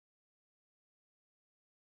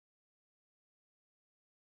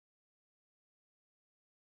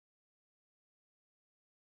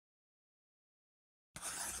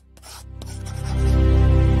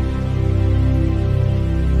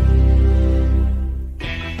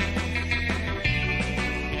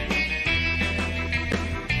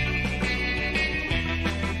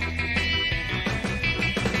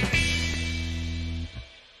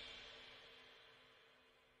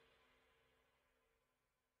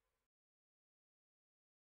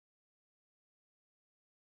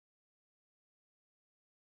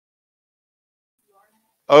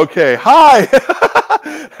Okay, hi.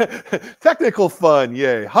 Technical fun,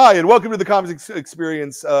 yay. Hi, and welcome to the Comics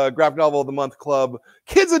Experience Graphic Novel of the Month Club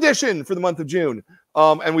Kids Edition for the month of June.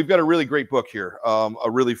 And we've got a really great book here, a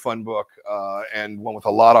really fun book, and one with a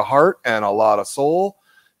lot of heart and a lot of soul.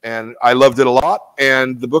 And I loved it a lot.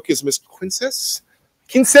 And the book is Miss QUINCES.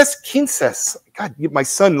 QUINCES. God, my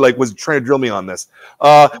son was trying to drill me on this.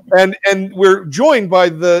 And we're joined by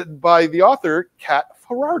the author, Kat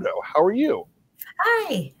Fajardo. How are you?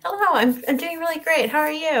 Hi. Hello. I'm doing really great. How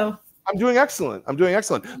are you? I'm doing excellent. I'm doing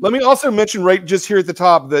excellent. Let me also mention right just here at the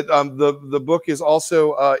top that the book is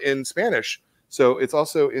also in Spanish. So it's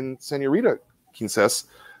also in Señorita Quinces.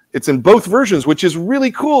 It's in both versions, which is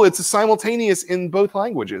really cool. It's a simultaneous in both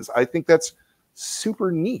languages. I think that's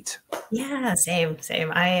super neat. Yeah, same.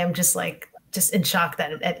 I am just in shock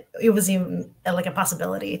that it was even like a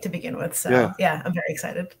possibility to begin with. So yeah I'm very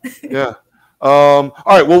excited. Yeah. All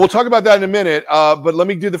right. Well, we'll talk about that in a minute. But let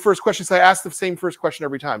me do the first question. So I ask the same first question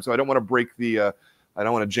every time, so I don't want to break the. I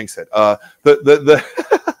don't want to jinx it. The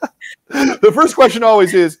first question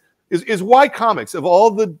always is why comics? Of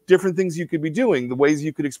all the different things you could be doing, the ways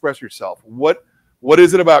you could express yourself, what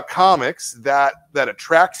is it about comics that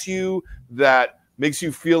attracts you, that makes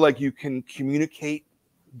you feel like you can communicate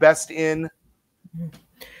best in?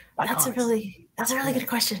 That's a really good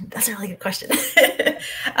question.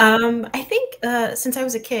 I think since I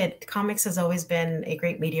was a kid, comics has always been a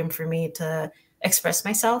great medium for me to express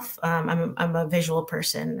myself. I'm a visual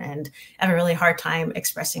person and I have a really hard time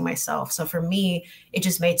expressing myself. So for me, it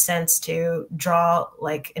just made sense to draw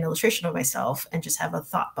like an illustration of myself and just have a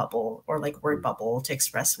thought bubble or like word bubble to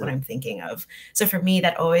express what I'm thinking of. So for me,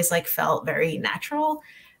 that always felt very natural.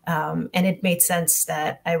 And it made sense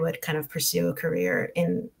that I would kind of pursue a career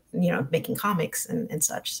in making comics and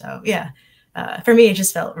such. So yeah, for me, it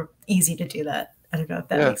just felt easy to do that. I don't know if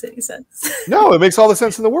that makes any sense. No, it makes all the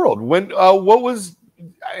sense in the world. When what was?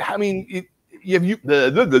 I mean, have you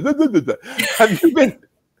been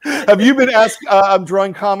asked? I'm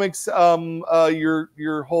drawing comics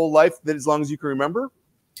your whole life, that as long as you can remember.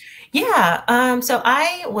 Yeah. So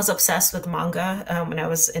I was obsessed with manga when I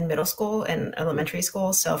was in middle school and elementary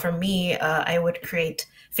school. So for me, I would create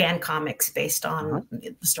fan comics based on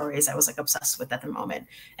the stories I was obsessed with at the moment.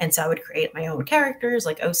 And so I would create my own characters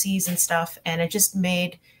like OCs and stuff. And it just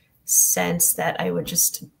made sense that I would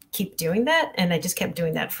just keep doing that. And I just kept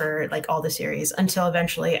doing that for all the series until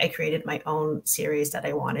eventually I created my own series that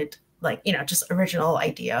I wanted, just original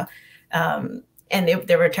idea. And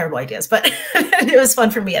they were terrible ideas, but it was fun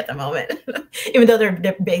for me at the moment, even though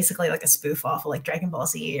they're basically like a spoof off of Dragon Ball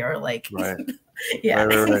Z or yeah.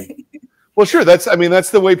 Right. Well, sure. That's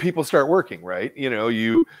the way people start working, right?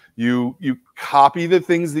 You copy the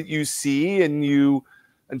things that you see, and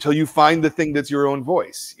until you find the thing that's your own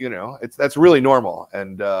voice. That's really normal,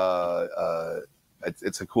 and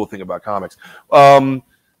it's a cool thing about comics.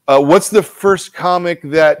 What's the first comic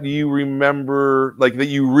that you remember, that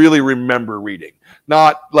you really remember reading?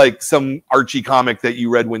 Not some Archie comic that you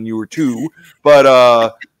read when you were 2, but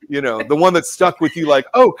the one that stuck with you,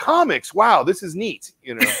 oh, comics, wow, this is neat.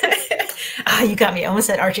 You got me. I almost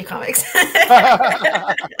said Archie comics.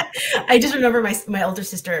 I just remember my older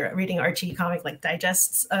sister reading Archie comic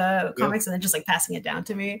digests comics and then just passing it down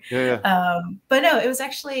to me. But no, it was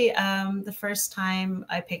actually the first time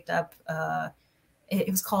I picked up. It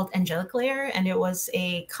was called Angelic Layer, and it was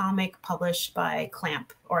a comic published by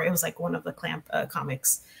Clamp, or it was one of the Clamp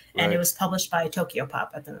comics, and it was published by Tokyo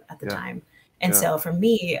Pop at the time. And so for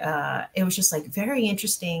me, it was just very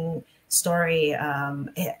interesting story. I'm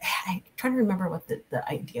trying to remember what the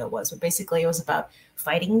idea was, but basically it was about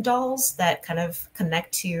fighting dolls that kind of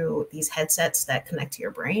connect to these headsets that connect to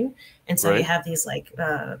your brain. And so you have these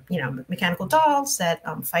mechanical dolls that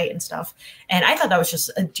fight and stuff. And I thought that was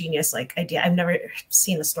just a genius idea. I've never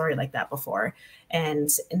seen a story like that before. And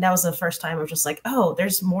that was the first time I was just oh,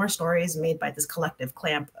 there's more stories made by this collective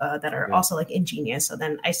Clamp that are also ingenious. So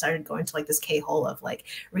then I started going to this K-hole of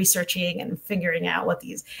researching and figuring out what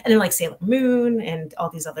these, and then Sailor Moon and all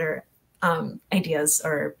these other ideas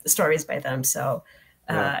or stories by them. So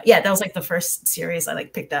yeah, that was the first series I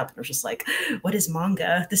picked up, and I was just what is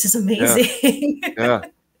manga? This is amazing.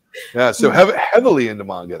 Yeah. So heavily into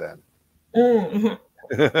manga then. A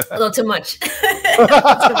little too much.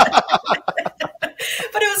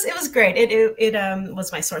 But it was great. It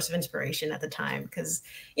was my source of inspiration at the time because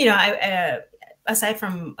I aside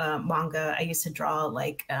from manga, I used to draw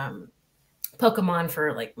Pokemon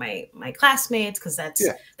for my classmates because that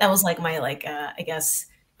was my I guess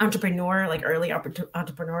entrepreneur, early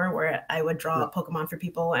entrepreneur, where I would draw Pokemon for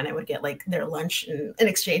people and I would get their lunch in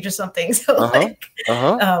exchange or something. So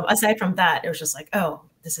aside from that, it was just oh,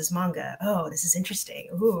 this is manga. Oh, this is interesting.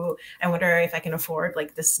 Ooh, I wonder if I can afford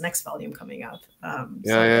like this next volume coming up.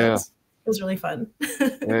 It was really fun.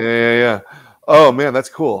 Yeah. Oh man, that's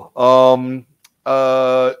cool.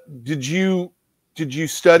 Did you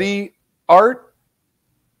study art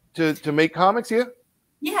to make comics?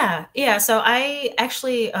 Yeah. So I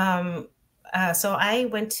actually so I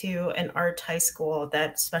went to an art high school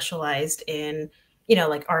that specialized in,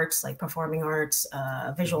 like arts, like performing arts,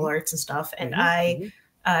 visual arts and stuff. And I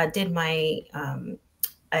did my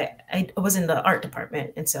I was in the art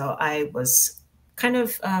department, and so I was kind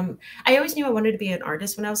of I always knew I wanted to be an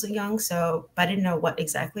artist when I was young, but I didn't know what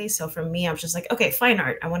exactly. So for me, I was just like, okay, fine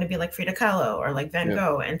art. I want to be like Frida Kahlo or like Van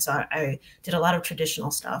Gogh. And so I did a lot of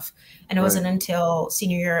traditional stuff. And it wasn't until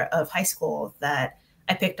senior year of high school that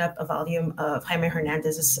I picked up a volume of Jaime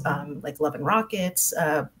Hernandez's like Love and Rockets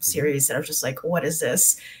series that I was just like, what is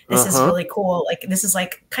this? This is really cool. Like, this is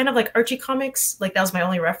like kind of like Archie comics. Like, that was my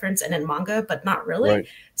only reference, and then manga, but not really.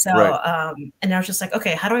 So, and I was just like,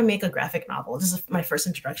 okay, how do I make a graphic novel? This is my first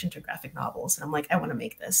introduction to graphic novels. And I'm like, I want to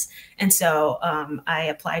make this. And so I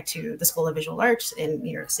applied to the School of Visual Arts in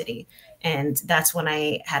New York City. And that's when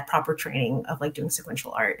I had proper training of like doing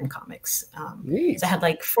sequential art and comics. So I had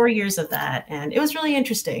like 4 years of that, and it was really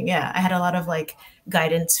interesting. Yeah, I had a lot of like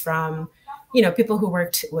guidance from, people who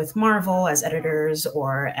worked with Marvel as editors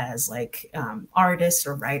or as like artists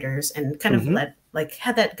or writers, and kind of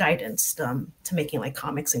had that guidance to making like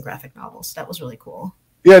comics and graphic novels. That was really cool.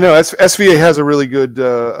 Yeah, no, SVA has a really good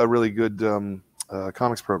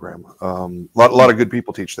comics program. Lot of good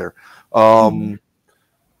people teach there. I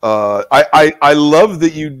love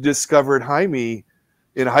that you discovered Jaime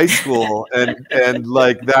in high school and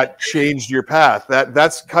like that changed your path.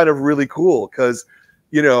 That's kind of really cool because,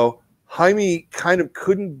 Jaime kind of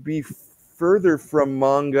couldn't be further from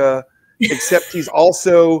manga, except he's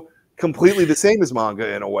also completely the same as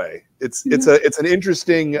manga in a way. It's an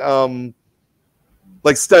interesting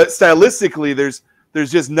like stylistically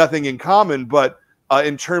there's just nothing in common, but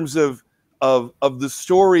in terms of the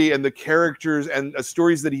story and the characters and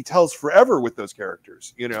stories that he tells forever with those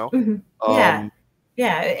characters, Yeah,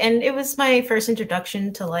 and it was my first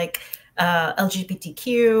introduction to like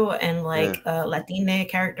LGBTQ and like Latina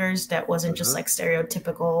characters that wasn't just like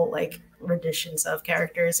stereotypical like renditions of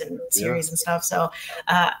characters and series and stuff. So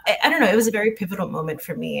I don't know, it was a very pivotal moment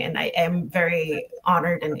for me, and I am very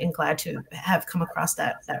honored and glad to have come across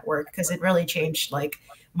that work, because it really changed like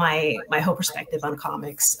my whole perspective on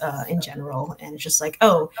comics in general. And it's just like,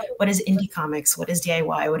 oh, what is indie comics? What is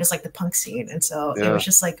DIY? What is like the punk scene? And so it was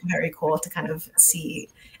just like very cool to kind of see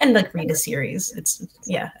and like read a series.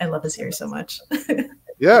 I love the series so much.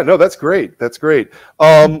 Yeah, no, that's great. That's great.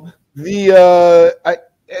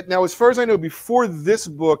 Now, as far as I know, before this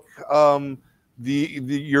book,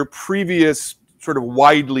 your previous sort of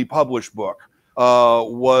widely published book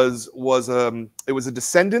was a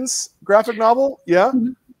Descendants graphic novel. Yeah.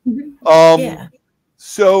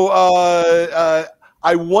 So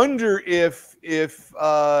I wonder if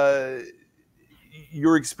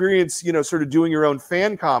your experience, sort of doing your own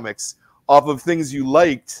fan comics off of things you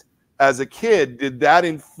liked as a kid, did that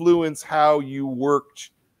influence how you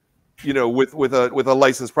worked, with a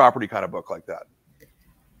licensed property kind of book like that?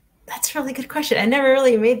 That's a really good question. I never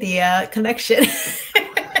really made the connection.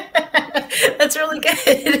 That's really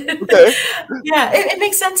good. Okay. Yeah, it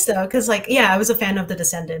makes sense though, because like, I was a fan of the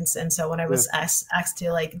Descendants, and so when I was asked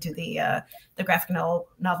to like do the graphic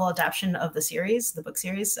novel adaptation of the series, the book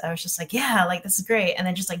series, I was just like, yeah, like this is great, and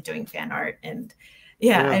then just like doing fan art, and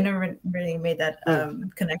I never really made that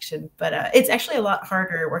connection. But it's actually a lot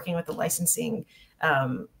harder working with the licensing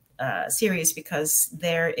series, because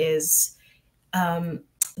there is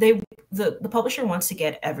the publisher wants to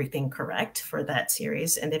get everything correct for that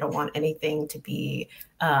series, and they don't want anything to be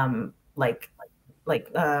they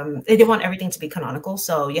don't want everything to be canonical.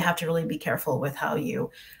 So you have to really be careful with how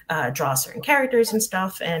you draw certain characters and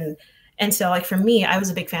stuff. And so like for me, I was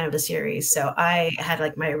a big fan of the series, so I had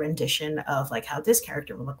like my rendition of like how this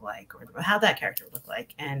character would look like or how that character would look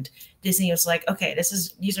like. And Disney was like, okay,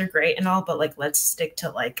 these are great and all, but like let's stick to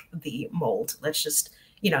like the mold. Let's just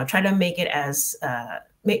try to make it as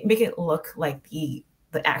make it look like the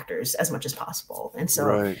actors as much as possible. And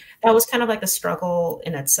so that was kind of like a struggle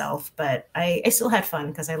in itself, but I still had fun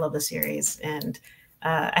because I love the series, and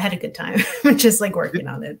I had a good time just like working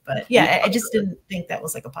on it. But I just didn't think that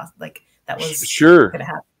was like that was gonna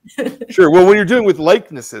happen. Sure. Well, when you're doing with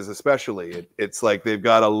likenesses, especially, it's like they've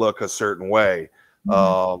got to look a certain way.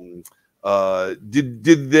 Did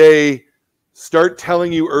they start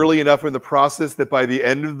telling you early enough in the process that by the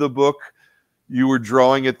end of the book you were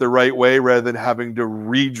drawing it the right way rather than having to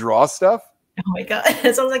redraw stuff? Oh my God,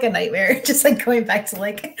 it sounds like a nightmare. Just like going back to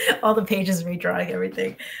like all the pages, redrawing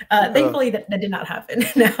everything. Thankfully, that did not happen.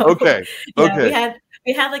 No. Okay. Yeah, Okay.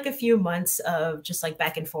 we had like a few months of just like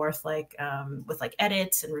back and forth, like with like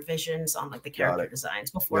edits and revisions on like the character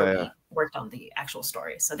designs before we worked on the actual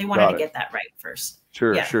story. So they wanted to get that right first.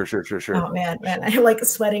 Sure, yeah. sure. Oh man, I'm like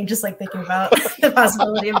sweating just like thinking about the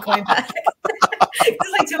possibility of going back.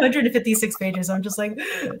 It's like 256 pages. I'm just like,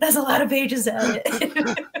 that's a lot of pages to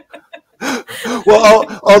edit. Well,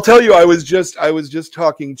 I'll tell you, I was just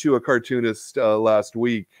talking to a cartoonist last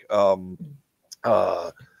week,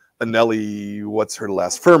 Anneli, what's her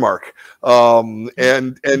last, Furmark,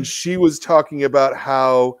 and she was talking about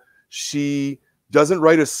how she doesn't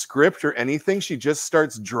write a script or anything. She just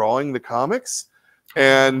starts drawing the comics,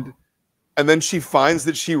 and then she finds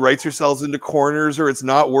that she writes herself into corners or it's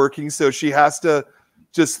not working, so she has to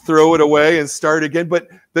just throw it away and start again. But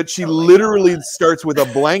that she literally starts with a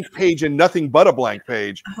blank page and nothing but a blank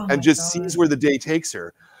page, and just sees where the day takes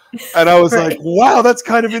her. And I was like, wow, that's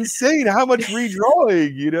kind of insane. How much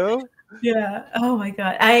redrawing, you know? Yeah. Oh my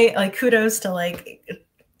God. I like kudos to like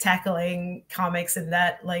tackling comics in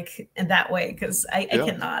that way, because I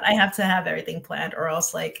cannot. I have to have everything planned, or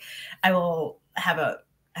else like I'll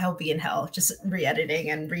be in hell just re-editing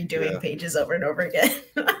and redoing pages over and over again.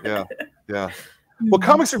 Yeah. Well,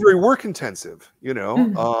 comics are very work intensive, you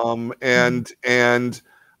know, and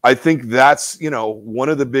I think that's, you know, one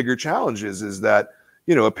of the bigger challenges is that,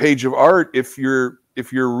 you know, a page of art, if you're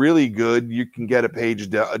really good, you can get a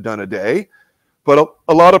page done a day, but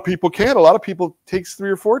a lot of people can't. A lot of people takes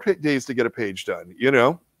 3 or 4 days to get a page done, you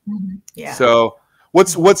know. Yeah. So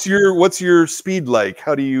what's your speed like?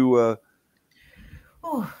 How do you?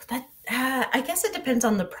 I guess it depends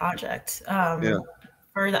on the project.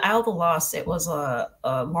 For the Isle of the Lost, it was a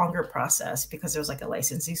longer process because it was like a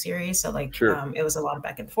licensing series. So like it was a lot of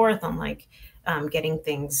back and forth on like getting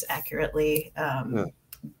things accurately.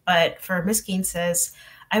 But for Miss QUINCES,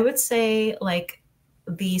 I would say like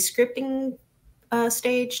the scripting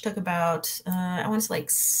stage took about I want to say like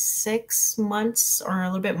 6 months or a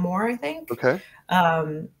little bit more, I think. Okay.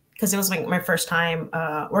 Because it was like my first time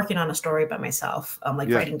working on a story by myself,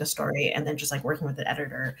 like writing the story and then just like working with the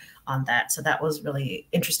editor on that. So that was really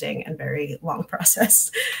interesting and very long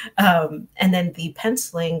process. And then the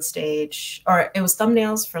penciling stage, or it was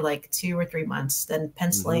thumbnails for like 2 or 3 months. Then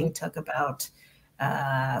penciling took about,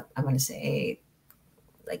 I'm going to say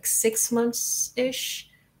like 6 months-ish.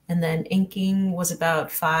 And then inking was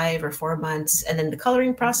about 5 or 4 months. And then the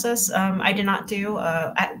coloring process, I did not do.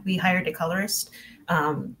 We hired a colorist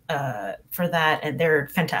for that, and they're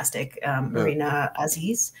fantastic, Marina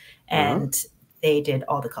Aziz, and they did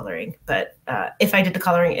all the coloring. But if I did the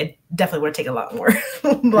coloring, it definitely would take a lot more,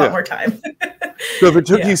 more time. So if it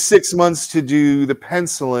took you 6 months to do the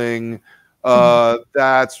penciling,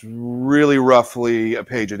 that's really roughly a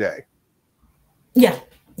page a day. Yeah.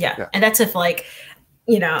 And that's if like,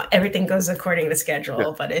 you know, everything goes according to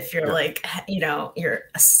schedule. But if you're like, you know, you're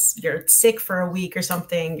sick for a week or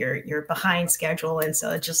something, you're behind schedule, and so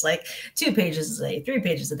it's just like 2 pages a day, 3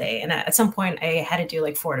 pages a day. And at some point, I had to do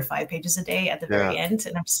like 4 to 5 pages a day at the very end,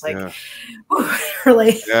 and I'm just like,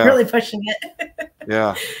 really pushing it.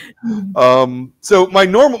 So my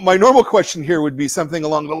normal question here would be something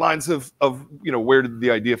along the lines of you know, where did the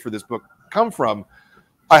idea for this book come from?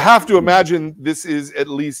 I have to imagine this is at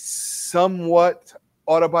least somewhat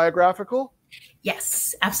autobiographical.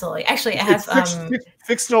 Yes, absolutely. Actually, I have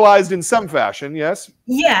fictionalized in some fashion. Yes.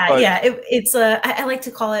 It's I like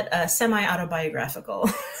to call it a semi-autobiographical,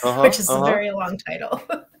 which is a very long title.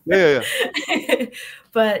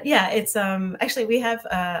 But yeah, it's actually we have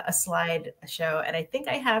a slide show, and I think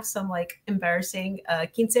I have some like embarrassing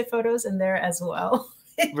quince photos in there as well.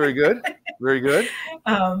 Very good.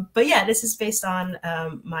 But yeah, this is based on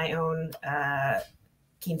my own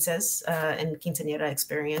quinces and quinceañera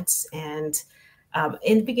experience. And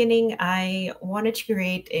in the beginning, I wanted to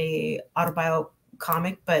create a autobio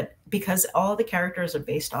comic, but because all the characters are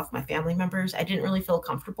based off my family members, I didn't really feel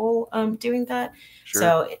comfortable doing that.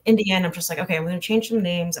 So in the end, I'm just like, okay, I'm going to change some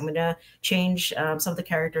names. I'm going to change some of the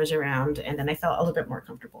characters around. And then I felt a little bit more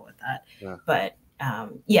comfortable with that. But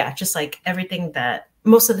just like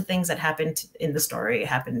most of the things that happened in the story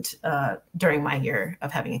happened during my year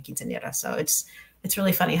of having a quinceañera. So it's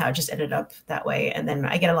really funny how it just ended up that way. And then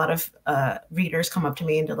I get a lot of readers come up to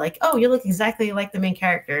me and they're like, oh, you look exactly like the main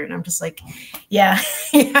character. And I'm just like, yeah.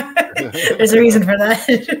 There's a reason for that.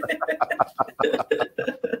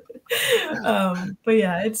 But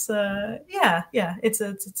yeah, it's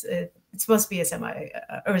it's supposed to be a semi,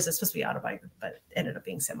 or is it supposed to be autobiography, but it ended up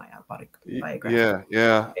being semi-autobiographical. Yeah.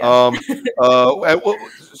 Yeah.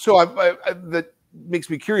 So that makes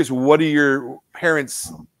me curious. What do your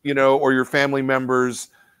parents, or your family members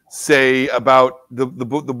say about the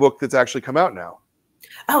book that's actually come out now?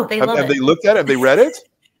 Oh, they love it. Have they looked at it? Have they read it?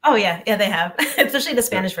 Oh yeah, they have, especially the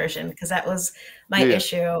Spanish version, because that was my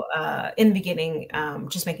issue in the beginning,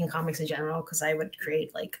 just making comics in general, because I would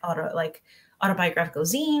create like autobiographical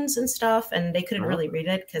zines and stuff, and they couldn't really read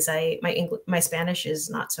it because my Spanish is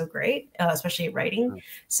not so great, especially writing,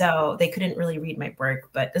 so they couldn't really read my work.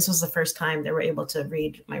 But this was the first time they were able to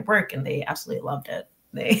read my work, and they absolutely loved it.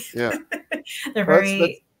 They're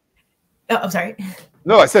very. Oh, I'm sorry.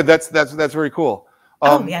 No, I said that's very cool.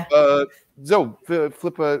 Oh yeah. Zoe,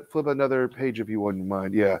 flip another page if you wouldn't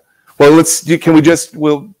mind. Yeah. Well,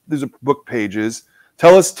 these are book pages.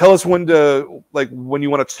 Tell us when you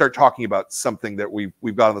want to start talking about something that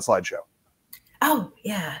we've got on the slideshow. Oh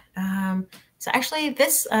yeah. So actually,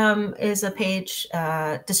 this is a page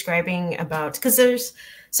describing about, because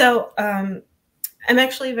I'm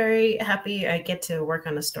actually very happy I get to work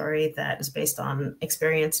on a story that is based on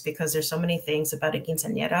experience, because there's so many things about a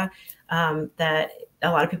quinceañera that a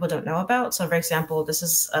lot of people don't know about. So for example,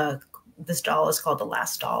 this doll is called the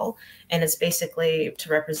Last Doll, and it's basically to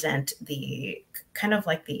represent the kind of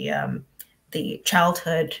like the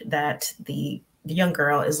childhood that the young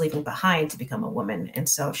girl is leaving behind to become a woman. And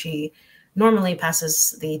so she normally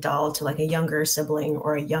passes the doll to like a younger sibling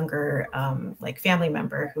or a younger like family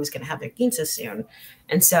member who's going to have their quinces soon.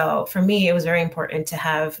 And so for me, it was very important to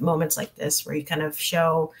have moments like this where you kind of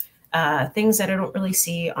show things that I don't really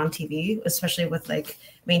see on TV, especially with like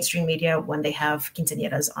mainstream media. When they have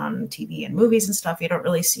quinceañeras on TV and movies and stuff, you don't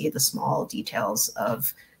really see the small details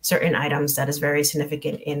of certain items that is very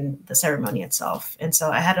significant in the ceremony itself. And so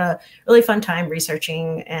I had a really fun time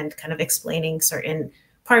researching and kind of explaining certain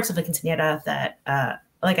parts of the quinceañera that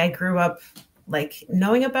like I grew up like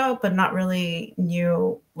knowing about, but not really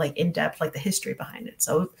knew like in depth, like the history behind it.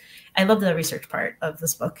 So I love the research part of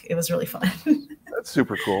this book. It was really fun. That's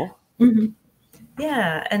super cool. Mm-hmm.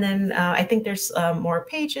 Yeah, and then I think there's more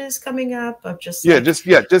pages coming up of just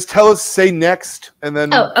just tell us, say next, and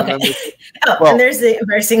then okay. And there's the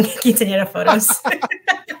embarrassing quinceañera photos.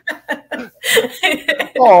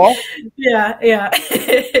 Oh yeah.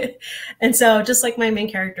 And so just like my main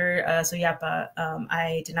character, Suyapa,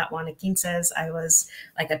 I did not want a quinces. I was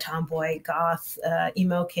like a tomboy goth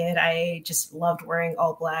emo kid. I just loved wearing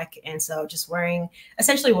all black, and so just wearing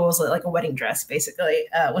essentially what was like a wedding dress basically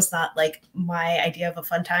was not like my idea of a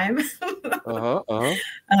fun time.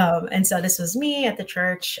 And so this was me at the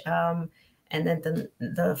church, and then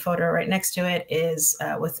the photo right next to it is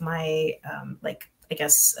with my I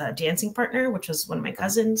guess dancing partner, which was one of my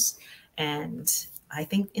cousins. And I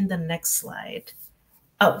think in the next slide,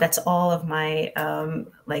 that's all of my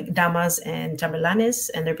like damas and chambelanes,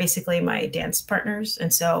 and they're basically my dance partners.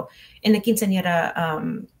 And so in the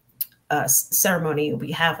quinceañera ceremony,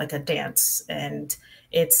 we have like a dance, and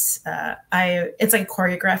it's like a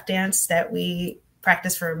choreographed dance that we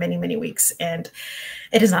practice for many, many weeks, and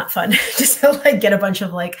it is not fun just to like get a bunch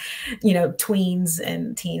of like, tweens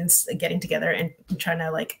and teens getting together and trying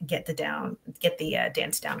to like get the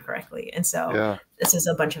dance down correctly. And so this is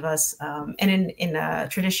a bunch of us, and in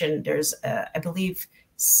tradition there's I believe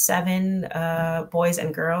 7 boys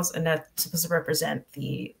and girls, and that's supposed to represent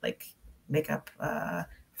the like makeup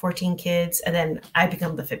 14 kids, and then I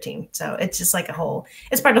become the 15. So it's just like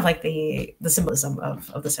it's part of like the symbolism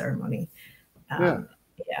of the ceremony.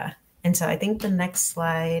 Yeah. And so I think the next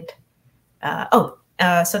slide, so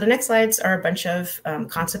the next slides are a bunch of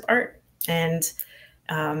concept art, and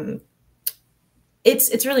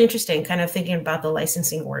it's really interesting kind of thinking about the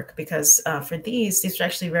licensing work, because for these are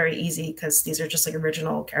actually very easy, because these are just like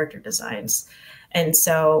original character designs. And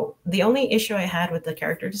so the only issue I had with the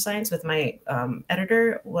character designs with my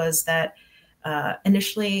editor was that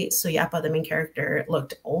initially Suyapa, the main character,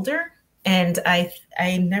 looked older. And I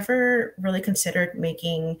never really considered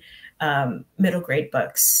making middle grade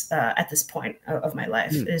books at this point of my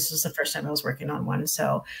life. This was the first time I was working on one.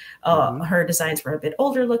 So her designs were a bit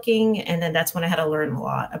older looking. And then that's when I had to learn a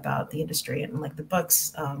lot about the industry and like the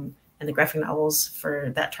books and the graphic novels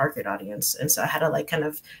for that target audience. And so I had to like kind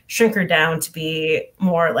of shrink her down to be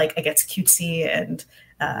more like, I guess, cutesy and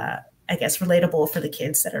I guess relatable for the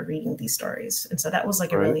kids that are reading these stories. And so that was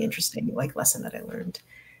like a really interesting like lesson that I learned.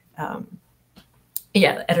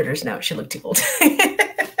 Yeah, the editor's note, she looked too old.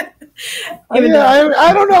 I don't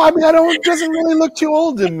know. I mean, it doesn't really look too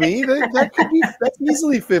old to me. That's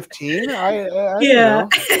easily 15. I don't know.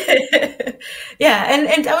 Yeah,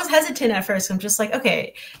 and I was hesitant at first. I'm just like,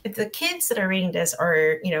 okay, if the kids that are reading this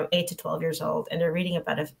are 8 to 12 years old and they're reading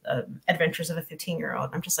about adventures of a 15-year-old,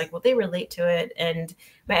 I'm just like, will they relate to it? And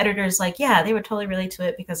my editor's like, yeah, they would totally relate to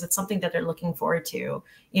it because it's something that they're looking forward to,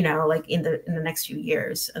 like in the next few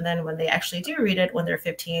years. And then when they actually do read it when they're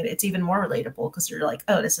 15, it's even more relatable because you're like,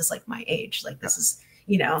 oh, this is like my age. Like this is,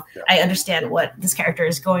 I understand what this character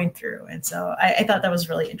is going through. And so I thought that was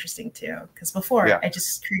really interesting too. Because before I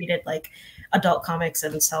just created like adult comics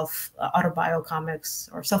and autobio comics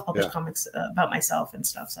or self-published comics about myself and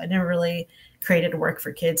stuff. So I never really created work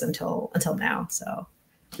for kids until now. So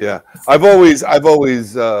yeah, I've always held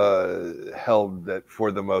that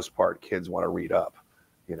for the most part, kids want to read up.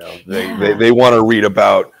 They want to read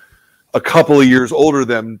about a couple of years older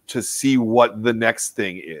than to see what the next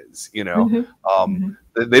thing is. They don't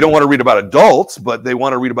want to read about adults, but they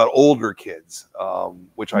want to read about older kids,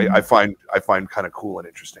 which I find kind of cool and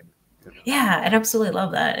interesting. Yeah, I absolutely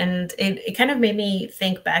love that. And it kind of made me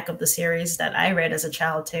think back of the series that I read as a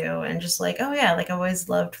child too. And just like, oh yeah, like I always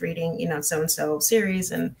loved reading, so-and-so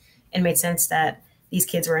series. And it made sense that these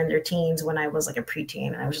kids were in their teens when I was like a preteen.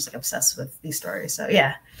 And I was just like obsessed with these stories. So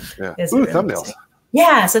yeah. Ooh, really thumbnails.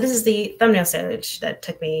 Yeah. So this is the thumbnail stage that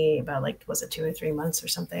took me about was it 2 or 3 months or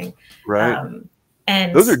something? Right.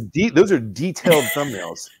 And those are detailed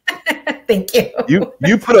thumbnails. Thank you.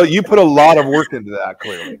 You put a lot of work into that,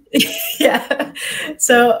 clearly. Yeah.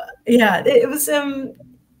 So yeah, it was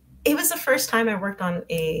the first time I worked on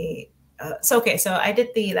a. So I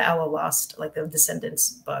did the Owl Lost, like the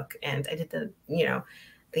Descendants book, and I did the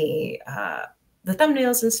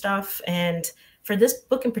thumbnails and stuff. And for this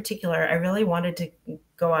book in particular, I really wanted to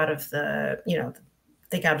go out of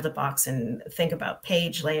think out of the box and think about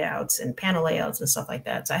page layouts and panel layouts and stuff like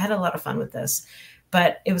that. So I had a lot of fun with this,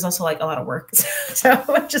 but it was also like a lot of work. So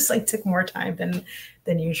it just like took more time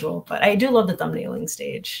than usual. But I do love the thumbnailing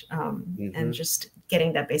stage and just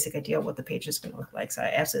getting that basic idea of what the page is going to look like. So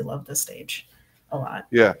I absolutely love this stage a lot.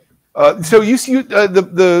 Yeah. So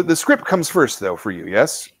the script comes first though for you,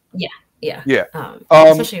 yes? Yeah. Yeah. Yeah.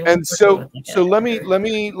 And so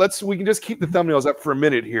we can just keep the thumbnails up for a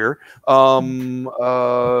minute here.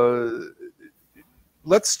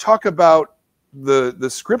 Let's talk about the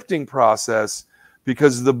scripting process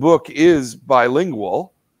because the book is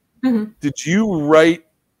bilingual. Mm-hmm. Did you write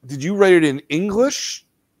it in English?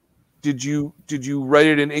 Did you write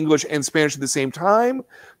it in English and Spanish at the same time?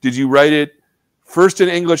 Did you write it first in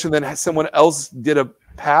English and then someone else did a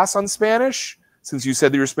pass on Spanish? Since you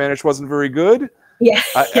said that your Spanish wasn't very good, yeah,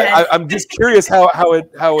 I'm just curious how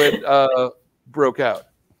it broke out.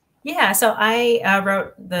 Yeah, so I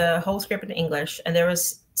wrote the whole script in English, and there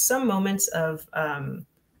was some moments of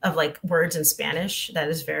like words in Spanish that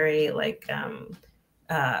is very like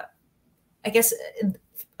I guess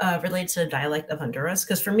related to the dialect of Honduras.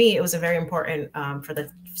 Because for me, it was a very important for the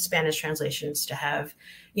Spanish translations to have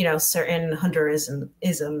certain Honduran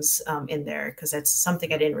isms in there, because that's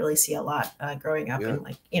something I didn't really see a lot growing up in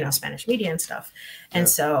like Spanish media and stuff. And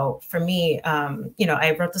so for me,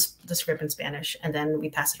 I wrote the script in Spanish, and then we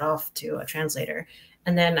passed it off to a translator,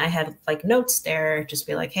 and then I had like notes there, just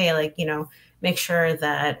be like, hey, like make sure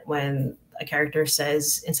that when a character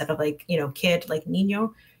says, instead of like kid, like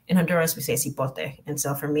niño, in Honduras we say cipote. And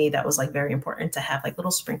so for me, that was like very important to have like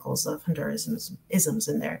little sprinkles of Honduran isms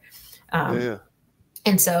in there.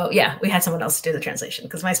 And so, we had someone else do the translation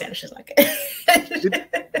because my Spanish is not good.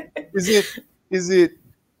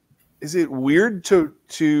 Is it weird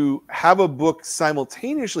to have a book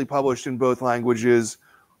simultaneously published in both languages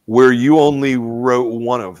where you only wrote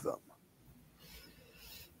one of them?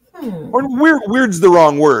 Or weird's the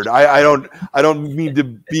wrong word. I don't mean to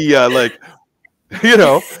be like,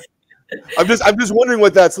 I'm just wondering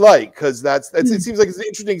what that's like, because it seems like it's an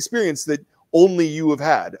interesting experience that only you have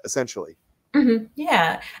had, essentially. Mm-hmm.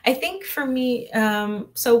 Yeah, I think for me,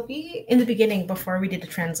 so we, in the beginning, before we did the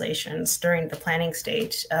translations, during the planning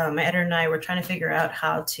stage, my editor and I were trying to figure out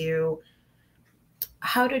how to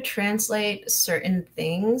translate certain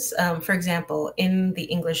things. For example, in the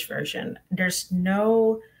English version, there's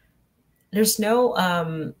no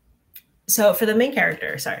so for the main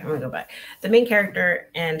character, sorry, I'm gonna go back. The main character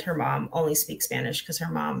and her mom only speak Spanish because her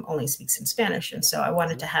mom only speaks in Spanish. And so I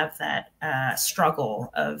wanted to have that struggle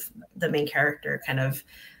of the main character kind of,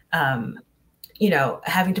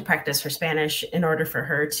 having to practice her Spanish in order for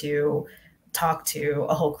her to talk to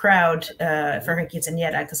a whole crowd for her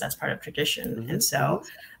quinceañera, because that's part of tradition. And so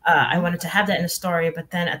I wanted to have that in a story, but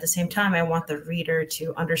then at the same time, I want the reader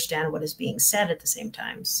to understand what is being said at the same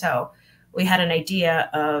time. So we had an idea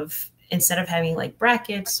of, instead of having like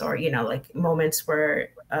brackets or, like moments where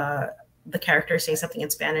the character is saying something in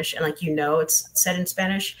Spanish and like, it's said in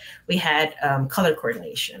Spanish, we had color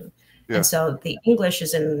coordination. Yeah. And so the English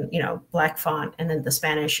is in, black font, and then the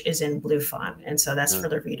Spanish is in blue font. And so that's for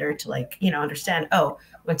the reader to like, understand, oh,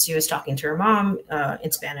 when Sue is talking to her mom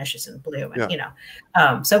in Spanish, it's in blue.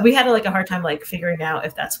 And, so we had like a hard time like figuring out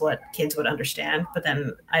if that's what kids would understand. But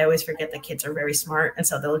then I always forget that kids are very smart. And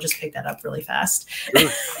so they'll just pick that up really fast.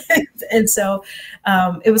 And so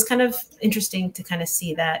it was kind of interesting to kind of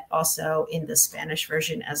see that also in the Spanish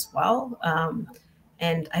version as well.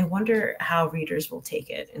 And I wonder how readers will take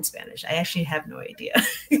it in Spanish. I actually have no idea,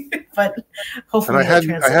 but hopefully.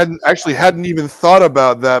 And I hadn't even thought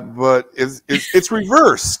about that, but it's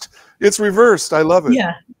reversed. It's reversed. I love it.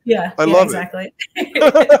 Yeah. I love exactly.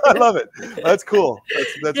 it. I love it. That's cool.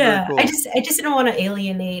 That's very cool. I just didn't want to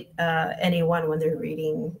alienate anyone when they're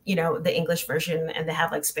reading, the English version and they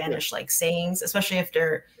have like Spanish like sayings, especially if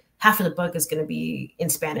they're. Half of the book is going to be in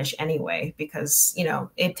Spanish anyway, because,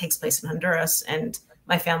 it takes place in Honduras and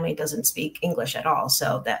my family doesn't speak English at all.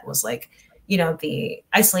 So that was like, the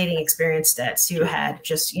isolating experience that Sue had,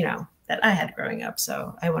 just, that I had growing up.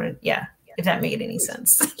 So I wanted, if that made any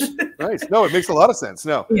sense. Nice. No, it makes a lot of sense.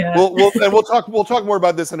 No, we'll talk more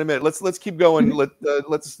about this in a minute. Let's keep going.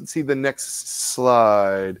 Let's see the next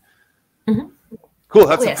slide. Cool.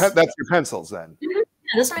 That's your pencils then.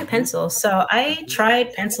 Those are my pencils. So I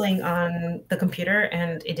tried penciling on the computer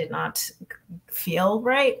and it did not feel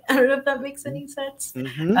right. I don't know if that makes any sense.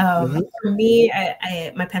 For me,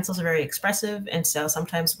 my pencils are very expressive. And so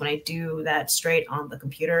sometimes when I do that straight on the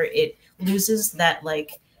computer, it loses that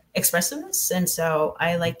like expressiveness. And so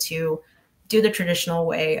I like to do the traditional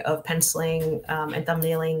way of penciling and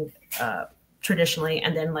thumbnailing traditionally,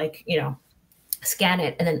 and then like, scan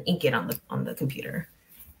it and then ink it on the computer.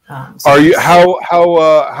 Are you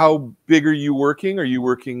how big are you working? Are you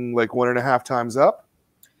working like 1.5 times up?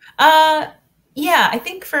 Yeah, I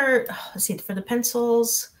think for the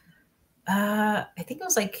pencils, I think it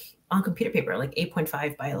was like on computer paper, like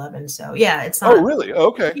 8.5 by 11. So yeah, it's not. Oh, really?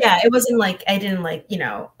 Okay. Yeah, it wasn't like I didn't like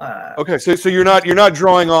Okay, so you're not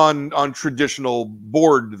drawing on traditional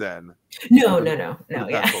board then? No.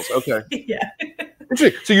 Yeah. Pencils. Okay. Yeah.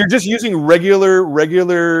 Interesting. So you're just using regular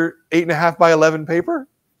 8.5 by 11 paper?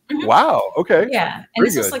 Wow. Okay. Yeah, and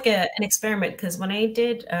this was like an experiment, because when I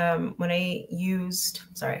did when I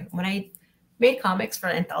made comics for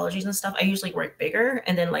anthologies and stuff, I usually work bigger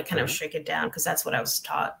and then like kind of shrink it down, because that's what I was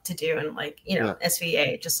taught to do, and like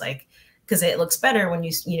SVA, just like because it looks better when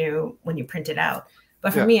you print it out.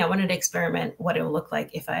 But for me, I wanted to experiment what it would look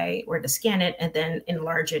like if I were to scan it and then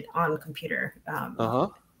enlarge it on computer. And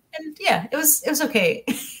yeah, it was okay.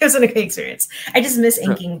 It was an okay experience. I just miss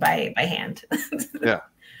inking by hand. Yeah.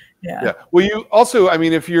 Well, you also, I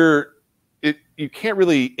mean, if you can't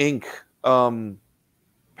really ink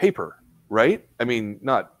paper, right? I mean,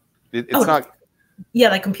 it's not. Yeah,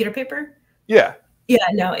 like computer paper. Yeah. Yeah,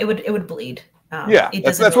 no, it would bleed.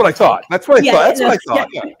 That's what I thought. That's what I thought.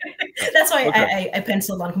 Yeah. That's why I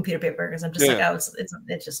penciled on computer paper, because I'm just like, oh, it's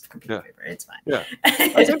just computer paper. It's fine. Yeah,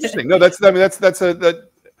 that's interesting. No, there's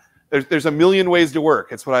a million ways to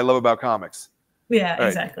work. It's what I love about comics. Yeah, right.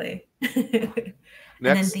 Exactly.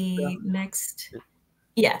 And then the next,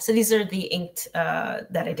 so these are the inked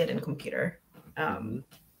that I did in computer.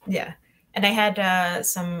 Yeah, and I had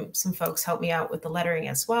some folks help me out with the lettering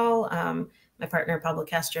as well. My partner Pablo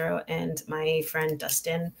Castro and my friend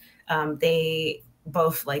Dustin. They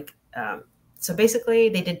both like so basically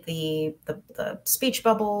they did the speech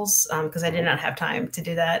bubbles because I did not have time to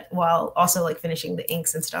do that while also like finishing the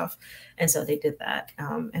inks and stuff, and so they did that.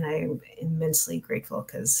 And I'm immensely grateful,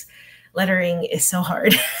 because lettering is so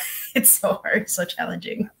hard. It's so hard, so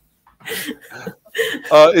challenging.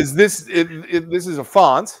 Is this is a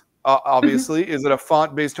font, obviously. Is it a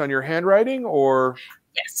font based on your handwriting, or?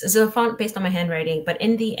 Yes, it's a font based on my handwriting, but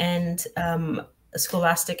in the end,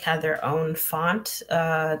 Scholastic had their own font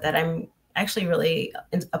that I'm actually really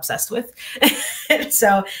obsessed with.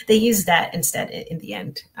 So they used that instead in the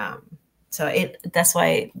end. So that's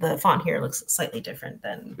why the font here looks slightly different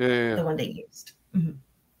than the one they used.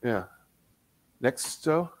 Yeah. Next,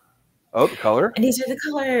 the color. And these are the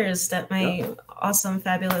colors that my awesome,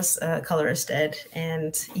 fabulous colorist did.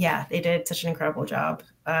 And yeah, they did such an incredible job.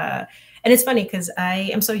 And it's funny because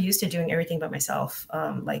I am so used to doing everything by myself.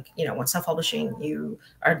 Like, when self-publishing, you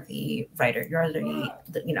are the writer, you're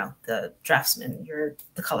the draftsman, you're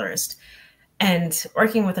the colorist. And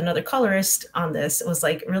working with another colorist on this was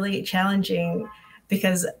like really challenging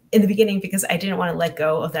because in the beginning, because I didn't want to let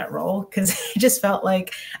go of that role, because it just felt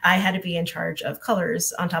like I had to be in charge of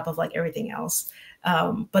colors on top of like everything else.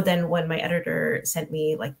 But then when my editor sent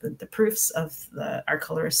me like the proofs of our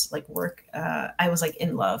colorist like work, I was like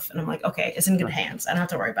in love, and I'm like, okay, it's in good hands. I don't have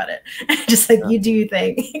to worry about it. Just like you do your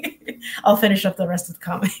thing. I'll finish up the rest of the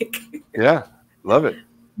comic. Yeah, love it.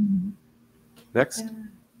 Next.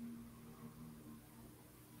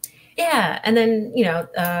 Yeah, and then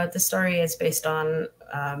the story is based on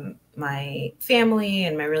my family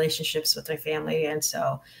and my relationships with my family, and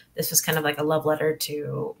so this was kind of like a love letter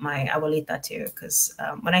to my abuelita too, because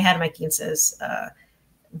when I had my quinces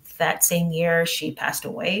that same year, she passed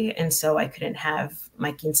away, and so I couldn't have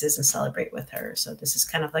my quinces and celebrate with her. So this is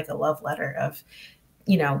kind of like a love letter of,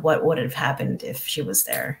 what would have happened if she was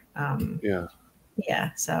there.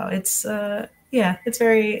 Yeah. So it's it's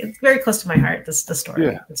very close to my heart. The story.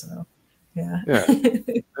 Yeah. So, yeah.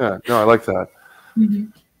 No, I like that.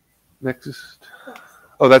 Next.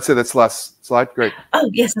 Oh, that's it. That's the last slide. Great. Oh,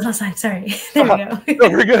 yes, the last slide. Sorry. There we go. No,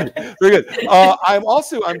 very good. Very good.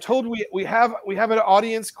 I'm told we have an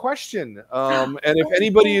audience question. And if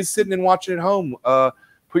anybody is sitting and watching at home,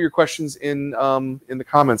 put your questions in the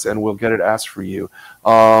comments and we'll get it asked for you.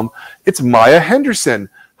 It's Maya Henderson.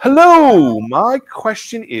 Hello. My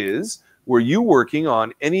question is, were you working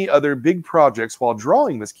on any other big projects while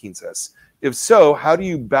drawing Miss Quinces? If so, how do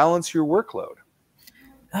you balance your workload?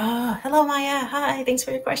 Oh, hello, Maya. Hi, thanks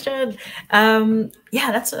for your question.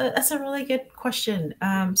 Yeah, that's a really good question.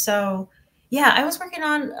 So yeah, I was working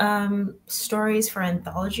on stories for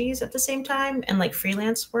anthologies at the same time, and like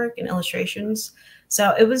freelance work and illustrations.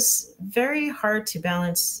 So it was very hard to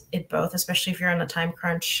balance it both, especially if you're on a time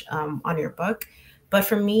crunch on your book. But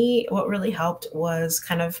for me, what really helped was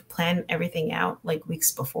kind of plan everything out like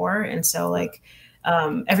weeks before. And so like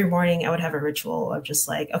every morning I would have a ritual of just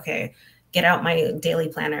like, okay, get out my daily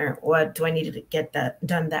planner. What do I need to get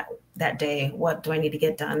done that day? What do I need to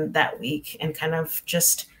get done that week? And kind of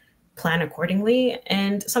just plan accordingly.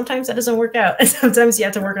 And sometimes that doesn't work out. And sometimes you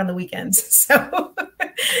have to work on the weekends. So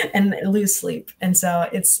and lose sleep. And so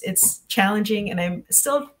it's challenging, and I'm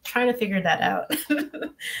still trying to figure that out.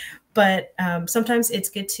 But sometimes it's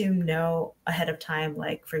good to know ahead of time.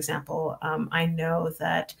 Like, for example, I know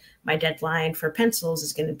that my deadline for pencils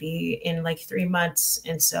is going to be in like 3 months.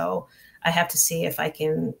 And so I have to see if I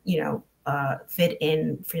can, fit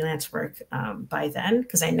in freelance work by then,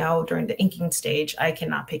 because I know during the inking stage, I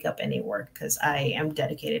cannot pick up any work because I am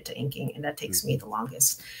dedicated to inking, and that takes me the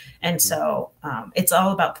longest. And so it's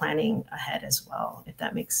all about planning ahead as well, if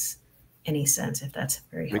that makes any sense, if that's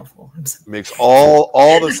very helpful. Makes all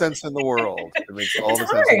the sense in the world. It makes all the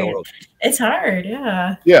sense in the world. It's hard,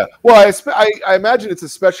 yeah. Yeah. Well, I imagine it's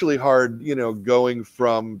especially hard, going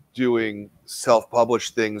from doing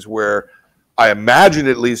self-published things where I imagine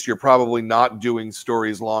at least you're probably not doing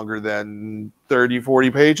stories longer than 30,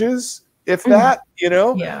 40 pages, if that,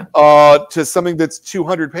 Yeah. To something that's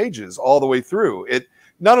 200 pages all the way through. It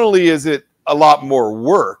not only is it a lot more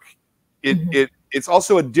work, it's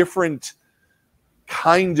also a different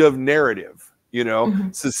kind of narrative,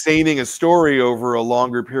 sustaining a story over a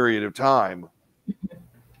longer period of time.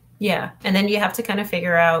 Yeah. And then you have to kind of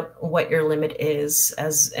figure out what your limit is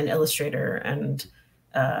as an illustrator and,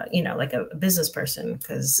 like a business person.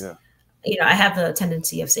 Because, I have the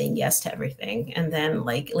tendency of saying yes to everything. And then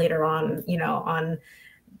like later on,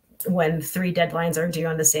 when 3 deadlines are due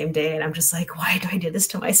on the same day, and I'm just like, why do I do this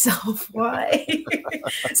to myself? Why?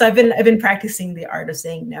 So I've been practicing the art of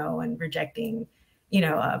saying no and rejecting,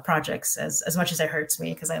 projects as much as it hurts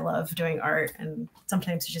me, because I love doing art, and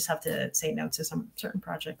sometimes you just have to say no to some certain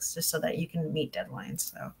projects just so that you can meet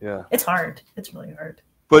deadlines. So yeah, it's hard. It's really hard.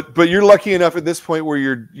 But you're lucky enough at this point where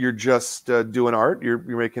you're just doing art. You're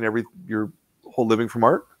making your whole living from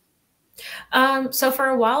art. So for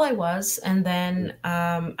a while I was, and then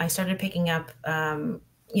I started picking up,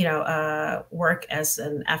 work as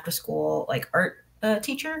an after school like art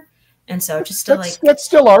teacher. And so just to that's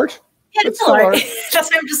still art. Yeah, it's still art.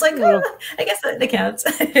 That's why I'm just like, I guess that counts.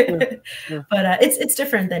 But it's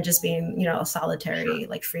different than just being, a solitary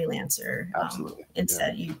like freelancer. Absolutely.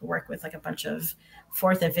 Instead, you work with like a bunch of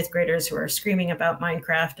 4th and 5th graders who are screaming about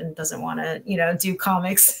Minecraft and doesn't want to, do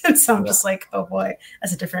comics. And so I'm just like, oh boy,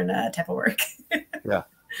 that's a different type of work. Yeah.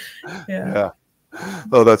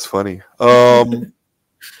 Oh, that's funny. Let's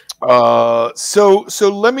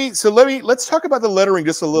talk about the lettering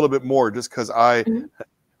just a little bit more, just because I'm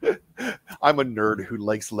a nerd who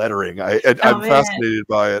likes lettering. I'm fascinated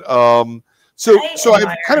by it. So I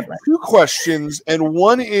have kind of 2 questions, and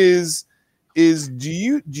one is, is do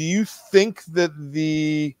you think that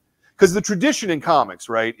because the tradition in comics,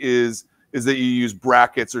 right, is that you use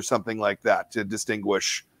brackets or something like that to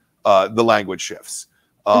distinguish the language shifts.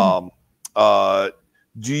 Do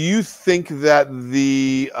you think that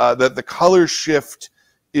the color shift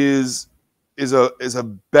is a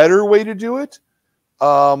better way to do it,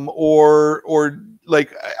 or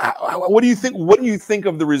like what do you think? What do you think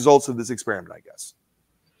of the results of this experiment? I guess.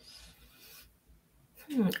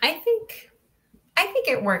 I think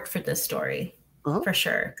it worked for this story for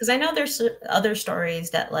sure, because I know there's other stories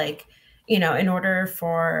that, like, you know, in order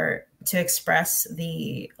to express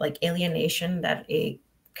the like alienation that a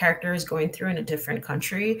character is going through in a different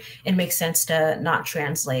country, it makes sense to not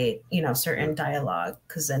translate, you know, certain dialogue,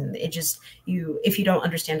 because then it just if you don't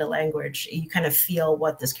understand the language, you kind of feel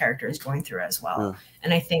what this character is going through as well.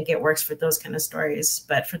 And I think it works for those kind of stories,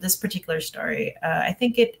 but for this particular story, I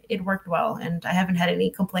think it worked well, and I haven't had any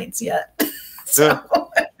complaints yet. So.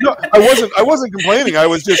 No, I wasn't complaining. I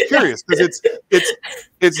was just curious, because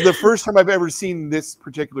it's the first time I've ever seen this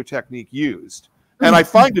particular technique used, and I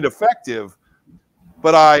find it effective.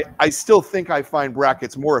 But I still think I find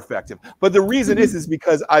brackets more effective. But the reason is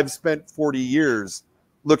because I've spent 40 years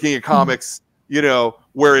looking at comics, you know,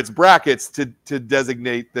 where it's brackets to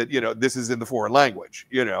designate that, you know, this is in the foreign language,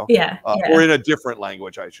 you know, or in a different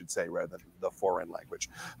language, I should say, rather than the foreign language.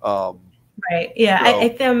 Right. Yeah.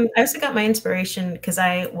 So, I also got my inspiration because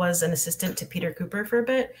I was an assistant to Peter Cooper for a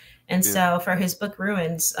bit. And so for his book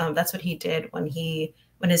Ruins, that's what he did when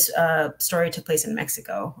his story took place in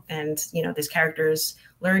Mexico, and, you know, there's characters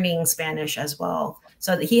learning Spanish as well.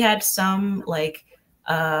 So he had some like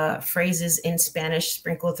phrases in Spanish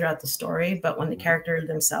sprinkled throughout the story, but when the characters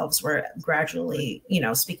themselves were gradually, you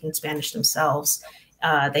know, speaking Spanish themselves,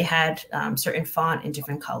 they had certain font in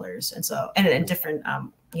different colors, and in different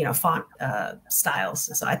you know, font styles.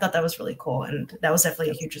 And so I thought that was really cool, and that was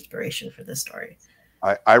definitely a huge inspiration for this story.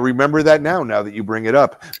 I remember that now that you bring it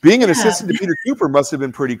up. Being an assistant to Peter Cooper must have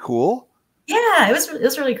been pretty cool. Yeah, it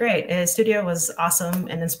was really great. His studio was awesome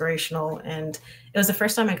and inspirational, and it was the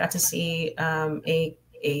first time I got to see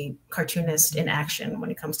a cartoonist in action when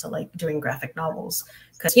it comes to like doing graphic novels.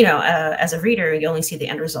 Because, you know, as a reader, you only see the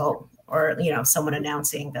end result, or, you know, someone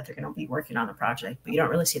announcing that they're going to be working on a project, but you don't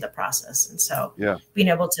really see the process. And so being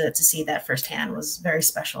able to see that firsthand was very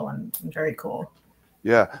special and very cool.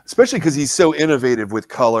 Yeah, especially because he's so innovative with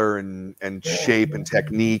color and shape and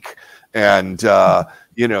technique, and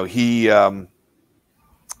you know, he's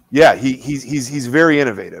very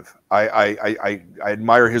innovative. I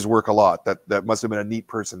admire his work a lot. That must have been a neat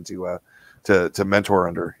person to mentor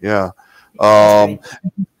under. Yeah. And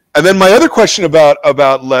then my other question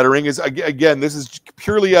about lettering is, again, this is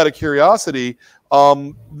purely out of curiosity,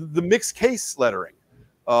 the mixed case lettering.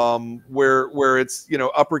 Where it's, you know,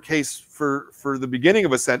 uppercase for the beginning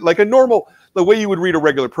of a sentence, like the way you would read a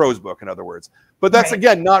regular prose book, in other words. But that's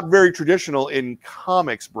again not very traditional in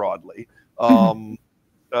comics broadly. Was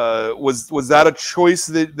that a choice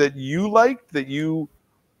that you liked? I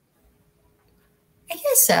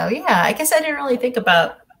guess so. Yeah, I guess I didn't really think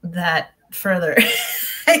about that further.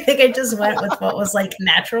 I think I just went with what was like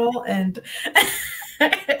natural, and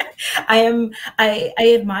I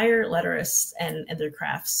admire letterists and their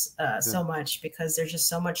crafts so much, because there's just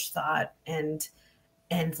so much thought and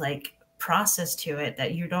like process to it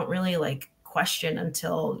that you don't really like question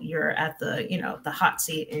until you're at the, you know, the hot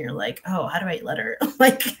seat, and you're like, oh, how do I letter?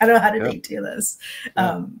 Like, how did they do this?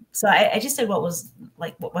 So I just did what was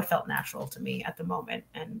like what felt natural to me at the moment,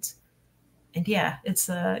 and yeah, it's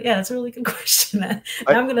that's a really good question. Now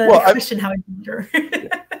I'm gonna question how I letter.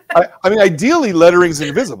 I mean, ideally, lettering's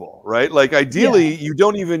invisible, right? Like, ideally, you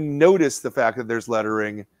don't even notice the fact that there's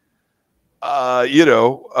lettering, you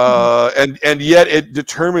know, and yet it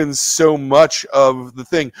determines so much of the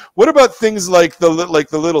thing. What about things like the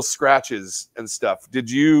little scratches and stuff?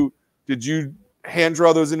 Did you hand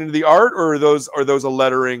draw those into the art, or are those a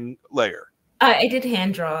lettering layer? I did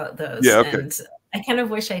hand draw those. Yeah, okay. And I kind of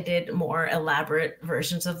wish I did more elaborate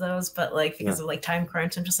versions of those, but like because of like time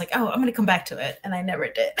crunch, I'm just like, oh, I'm gonna come back to it, and I never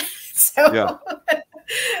did. So,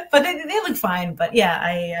 but they look fine. But yeah,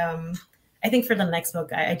 I think for the next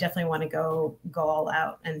book, I definitely want to go all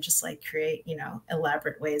out and just like create, you know,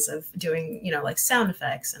 elaborate ways of doing, you know, like sound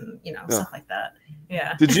effects and, you know, stuff like that.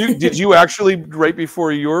 Yeah. Did you actually, right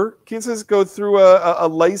before your QUINCES, go through a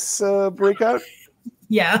lice breakout?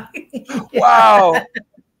 Yeah. Wow.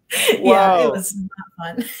 Yeah, it was not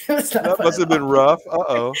fun. It was not that fun must have been rough.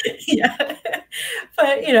 Yeah,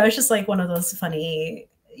 but you know, it's just like one of those funny,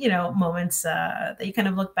 you know, moments that you kind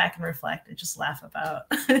of look back and reflect and just laugh about.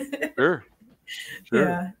 Sure.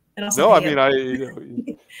 Yeah. And also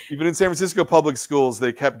Even in San Francisco public schools,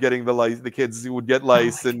 they kept getting the lice. The kids would get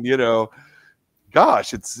lice, and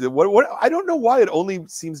gosh, it's what I don't know why it only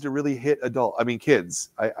seems to really hit kids.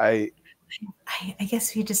 I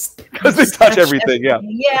guess because they touch everything. Yeah.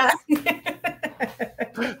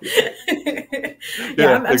 Yeah.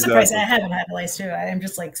 I'm surprised I haven't had lice too. I'm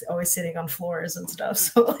just like always sitting on floors and stuff.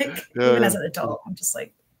 So like even as an adult, I'm just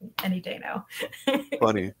like any day now.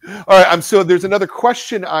 Funny. All right. So there's another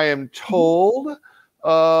question I am told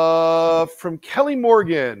from Kelly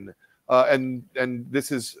Morgan. And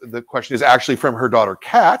the question is actually from her daughter,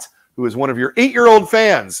 Kat, who is one of your 8-year-old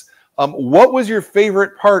fans. What was your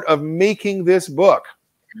favorite part of making this book?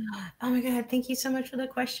 Oh my God, thank you so much for the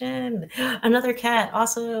question. Another cat,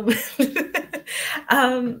 awesome.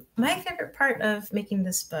 My favorite part of making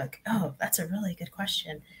this book, oh, that's a really good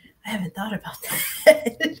question. I haven't thought about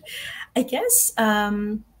that. I guess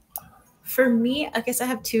for me, I guess I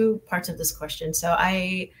have two parts of this question. So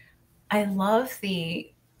I love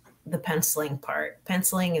the penciling part.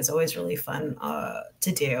 Penciling is always really fun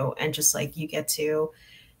to do, and just like you get to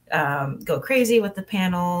go crazy with the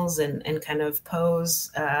panels and kind of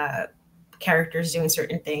pose characters doing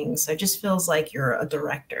certain things. So it just feels like you're a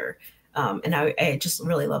director. And I just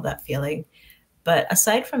really love that feeling. But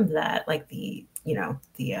aside from that, like the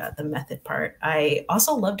method part, I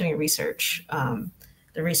also love doing research,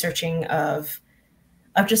 the researching of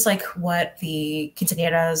just like what the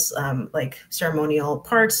quinceañeras, like ceremonial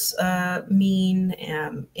parts mean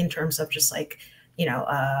in terms of just like,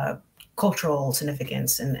 cultural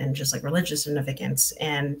significance and just like religious significance.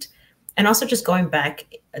 And also just going back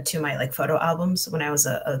to my like photo albums when I was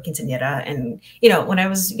a quinceañera. And, when I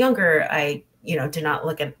was younger, I, did not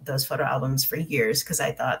look at those photo albums for years because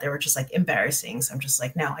I thought they were just like embarrassing. So I'm just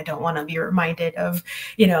like, no, I don't want to be reminded of,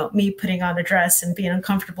 me putting on a dress and being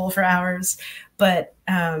uncomfortable for hours. But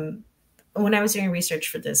when I was doing research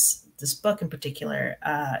for this book in particular,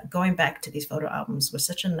 going back to these photo albums was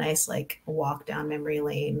such a nice like walk down memory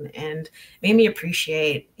lane, and made me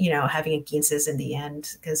appreciate having a quinces in the end,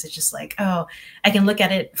 because it's just like, oh, I can look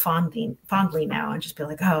at it fondly now and just be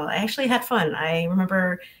like, oh, I actually had fun. I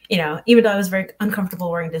remember even though I was very uncomfortable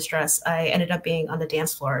wearing this dress, I ended up being on the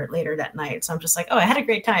dance floor later that night. So I'm just like, oh, I had a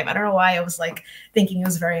great time. I don't know why I was like thinking it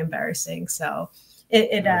was very embarrassing. So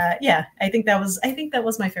yeah, I think that was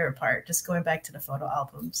my favorite part, just going back to the photo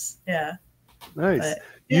albums. Yeah. Nice. But,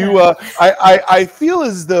 yeah. I feel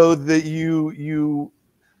as though that you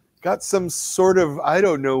got some sort of, I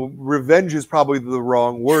don't know, revenge is probably the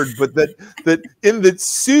wrong word, but that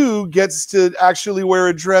Sue gets to actually wear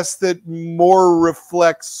a dress that more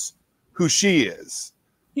reflects who she is.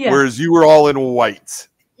 Yeah. Whereas you were all in white.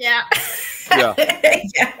 Yeah. Yeah.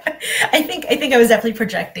 Yeah. I think I was definitely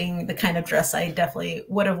projecting the kind of dress I definitely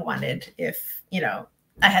would have wanted if,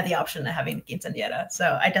 I had the option of having a quinceañera.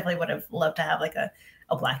 So I definitely would have loved to have like a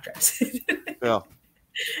black dress. Yeah.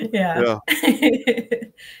 Yeah.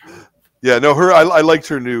 Yeah. No, I liked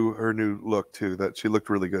her new look too. That she looked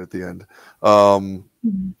really good at the end. Thank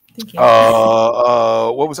you.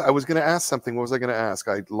 I was going to ask something. What was I going to ask?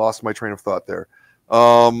 I lost my train of thought there.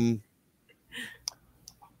 You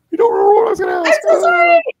don't remember what I was going to ask? I'm so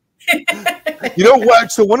sorry. You know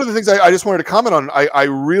what? So one of the things I just wanted to comment on, I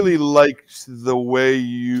really liked the way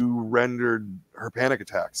you rendered her panic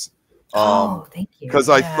attacks. Oh, thank you. Because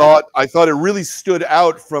I thought it really stood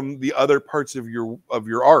out from the other parts of your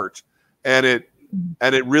art, and it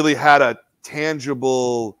really had a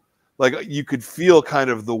tangible, like you could feel kind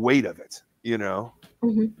of the weight of it,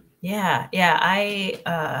 Mm-hmm.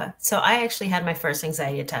 Yeah. So I actually had my first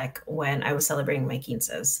anxiety attack when I was celebrating my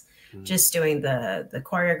quinces, just doing the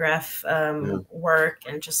choreograph work,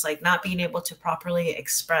 and just like not being able to properly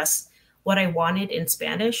express what I wanted in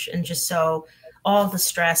Spanish. And just so all the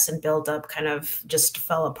stress and buildup kind of just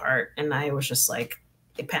fell apart. And I was just like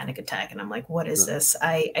a panic attack. And I'm like, what is this?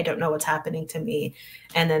 I don't know what's happening to me.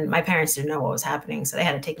 And then my parents didn't know what was happening, so they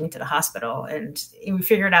had to take me to the hospital, and we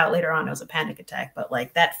figured out later on it was a panic attack. But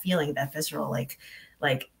like that feeling, that visceral, like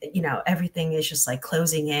everything is just like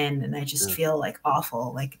closing in, and I just feel like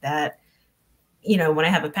awful, like that. When I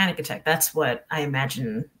have a panic attack, that's what I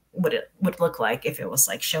imagine what it would look like if it was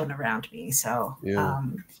like shown around me. So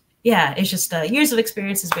it's just years of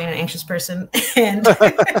experience as being an anxious person. And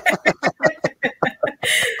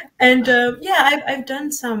and I've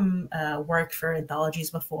done some work for anthologies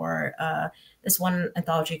before. This one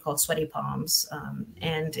anthology called Sweaty Palms,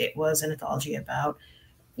 and it was an anthology about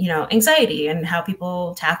anxiety and how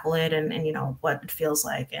people tackle it, and what it feels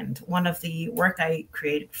like. And one of the work I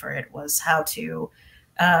created for it was how to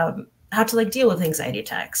like deal with anxiety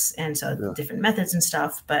attacks, and so different methods and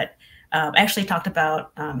stuff. But I actually talked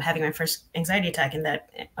about having my first anxiety attack in that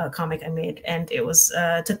comic I made, and it was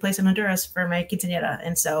took place in Honduras for my quinceañera.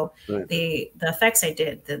 And so the effects I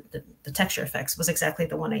did, the texture effects, was exactly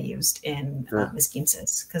the one I used in Mis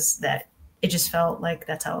Quinces, because that it just felt like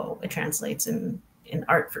that's how it translates in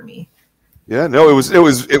art for me. Yeah, no, it was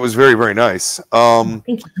very, very nice. Thank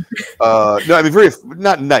you. No, I mean, very,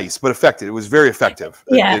 not nice, but effective. It was very effective.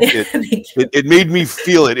 Yeah, it made me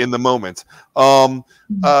feel it in the moment. What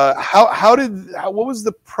was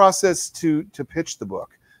the process to pitch the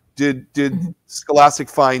book? Did Scholastic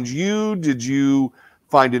find you? Did you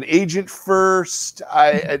find an agent first?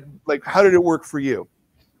 Like, how did it work for you?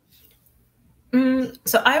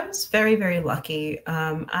 So I was very, very lucky.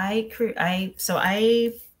 I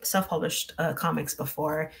self-published comics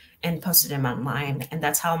before and posted them online, and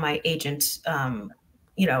that's how my agent found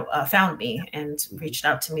me and reached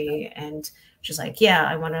out to me, and she's like, yeah,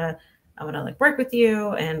 I want to like work with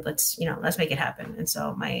you, and let's make it happen. And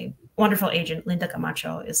so my wonderful agent Linda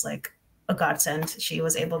Camacho is like a godsend. She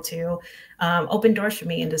was able to open doors for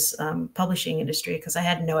me in this publishing industry, because I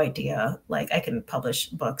had no idea like I can publish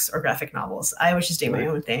books or graphic novels. I was just doing my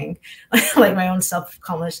own thing, like my own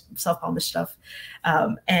self-published stuff.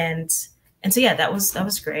 And so yeah, that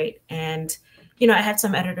was great. And I had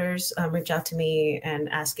some editors reach out to me and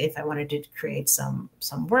ask if I wanted to create some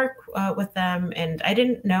work with them, and I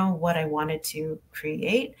didn't know what I wanted to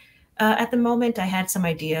create. At the moment, I had some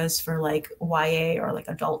ideas for like YA or like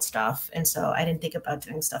adult stuff. And so I didn't think about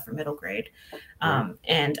doing stuff for middle grade.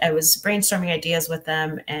 And I was brainstorming ideas with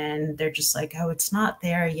them, and they're just like, oh, it's not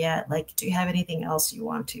there yet. Like, do you have anything else you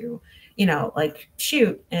want to, like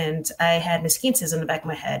shoot? And I had Mis Quinces in the back of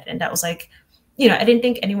my head. And that was like, I didn't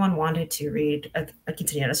think anyone wanted to read a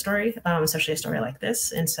quinceañera story, especially a story like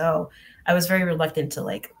this. And so I was very reluctant to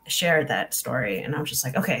like share that story. And I was just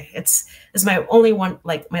like, okay, this is my only one,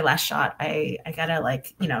 like my last shot. I gotta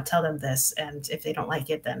like, tell them this. And if they don't like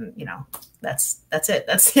it, then, that's it.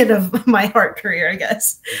 That's the end of my art career, I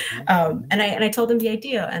guess. And I told them the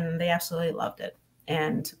idea, and they absolutely loved it.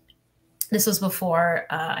 And this was before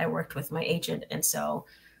I worked with my agent. And so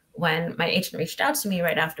when my agent reached out to me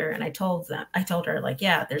right after, and I told her like,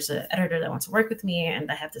 yeah, there's an editor that wants to work with me,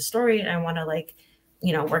 and I have this story, and I want to like,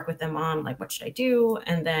 work with them on like, what should I do?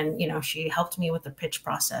 And then, she helped me with the pitch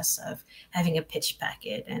process of having a pitch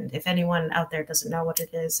packet. And if anyone out there doesn't know what it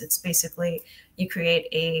is, it's basically you create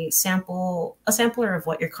a sampler of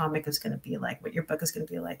what your comic is going to be like, what your book is going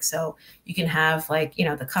to be like. So you can have like,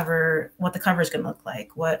 the cover, what the cover is going to look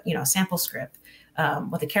like, what, sample script,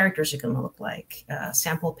 what the characters are going to look like,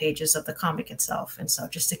 sample pages of the comic itself. And so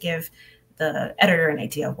just to give the editor an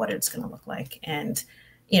idea of what it's going to look like. And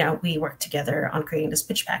we worked together on creating this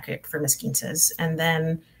pitch packet for Mis Quinces. And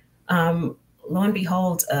then lo and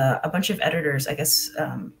behold, a bunch of editors, I guess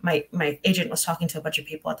my agent was talking to a bunch of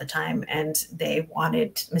people at the time, and they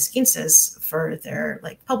wanted Mis Quinces for their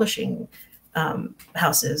like publishing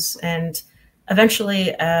houses. And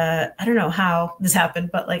eventually, I don't know how this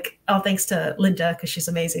happened, but like, all thanks to Linda, because she's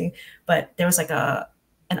amazing. But there was like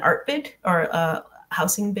an art bid or a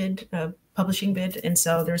housing bid, a publishing bid. And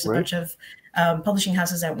so there's a bunch of publishing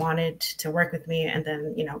houses that wanted to work with me. And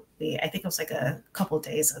then, I think it was like a couple of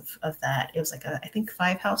days of that. It was like I think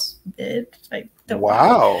 5-house bid.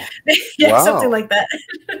 Wow. Yeah, wow. Something like that.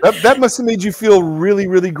 that must have made you feel really,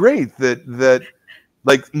 really great that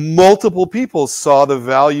like multiple people saw the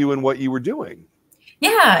value in what you were doing.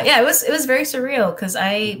 Yeah, it was very surreal, because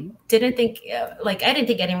I didn't think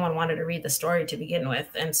anyone wanted to read the story to begin with.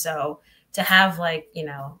 And so to have like,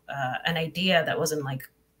 an idea that wasn't like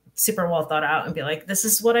super well thought out and be like, this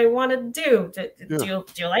is what I want to do. Do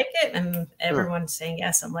you like it? And everyone's saying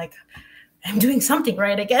yes. I'm like, I'm doing something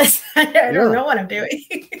right, I guess. I don't know what I'm doing.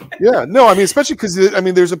 Yeah, no, I mean, especially because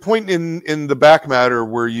there's a point in the back matter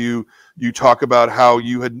where you talk about how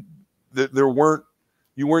you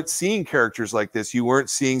weren't seeing characters like this, you weren't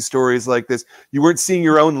seeing stories like this, you weren't seeing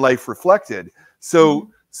your own life reflected.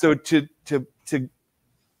 So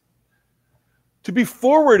to be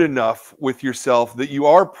forward enough with yourself that you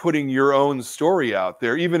are putting your own story out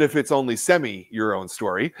there, even if it's only semi your own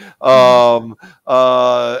story, and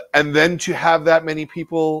then to have that many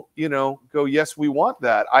people, go, yes, we want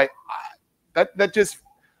that.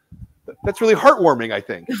 That's really heartwarming, I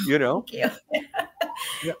think. Thank you.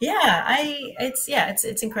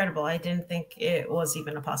 It's incredible. I didn't think it was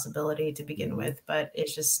even a possibility to begin with, but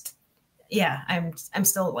it's just, I'm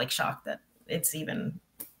still like shocked that it's even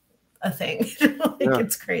a thing.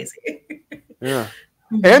 It's crazy. Yeah.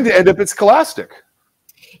 And to end up at Scholastic.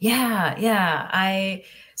 Yeah.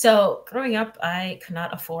 So growing up, I could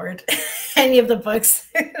not afford any of the books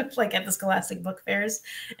like at the Scholastic book fairs.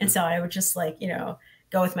 And so I would just like, you know,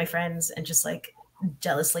 go with my friends and just like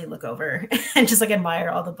jealously look over and just like admire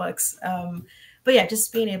all the books. But yeah,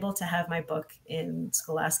 just being able to have my book in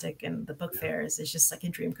Scholastic and the book fairs is just like a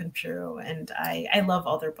dream come true. And I love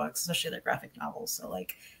all their books, especially their graphic novels. So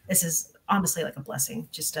like, this is honestly like a blessing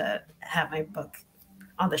just to have my book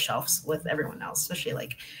on the shelves with everyone else, especially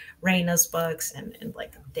like Raina's books and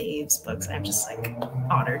like Dave's books. I'm just like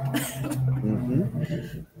honored.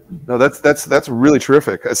 No, that's really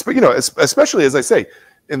terrific. You know, especially as I say,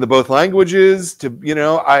 in the both languages. To you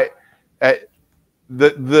know,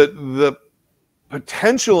 the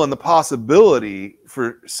potential and the possibility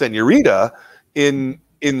for Senorita in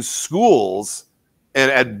schools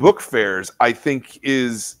and at book fairs, I think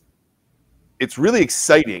it's really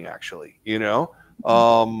exciting, actually. You know,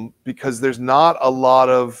 because there's not a lot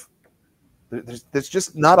of there's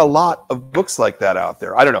just not a lot of books like that out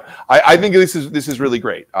there. I don't know. I think this is really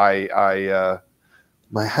great. My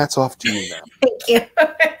hat's off to you now. Thank you.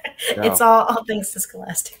 Yeah. It's all thanks to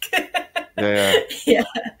Scholastic. Yeah.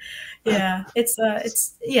 It's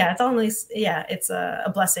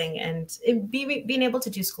a blessing, and being able to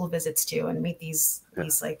do school visits too and meet these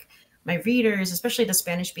like my readers, especially the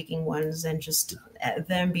Spanish speaking ones, and just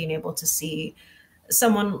them being able to see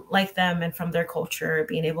someone like them and from their culture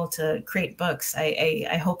being able to create books.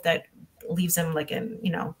 I hope that leaves them like a,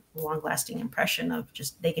 you know, long lasting impression of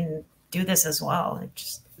just they can do this as well. It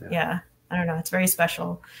just I don't know, it's very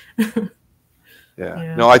special.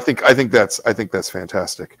 No, I think that's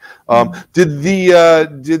fantastic. Did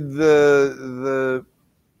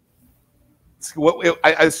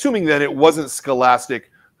assuming then it wasn't Scholastic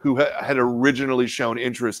who had originally shown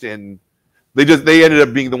interest in. They ended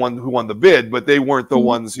up being the one who won the bid, but they weren't the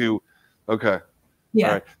ones who. Okay. Yeah.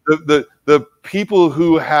 All right. The people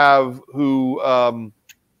whoever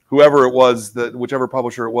it was, whichever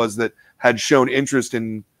publisher it was that had shown interest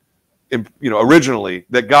in you know, originally,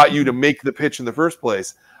 that got you to make the pitch in the first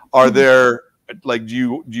place, are there like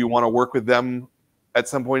do you want to work with them at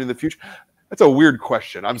some point in the future? That's a weird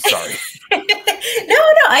question. I'm sorry. No,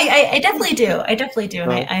 I definitely do. I definitely do.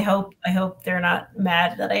 And I hope they're not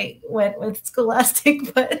mad that I went with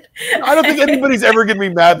Scholastic, but I don't think anybody's ever going to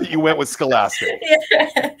be mad that you went with Scholastic.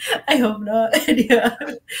 Yeah, I hope not. Yeah.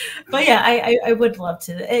 But yeah, I would love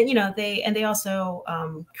to. And, you know, they also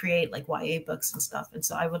create like YA books and stuff. And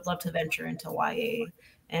so I would love to venture into YA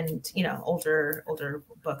and, you know, older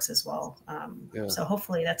books as well. So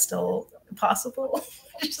hopefully that's still possible.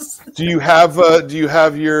 Do you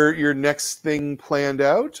have your next thing planned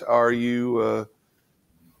out? Are you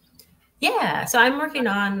Yeah, so I'm working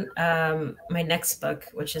on my next book,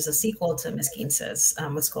 which is a sequel to Miss QUINCES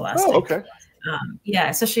with Scholastic. Oh, okay. Yeah,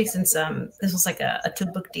 especially since this was like a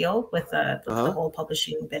 2-book deal with the whole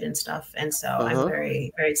publishing bid and stuff, and so I'm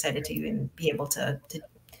very, very excited to even be able to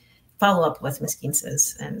follow up with Miss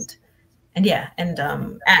QUINCES and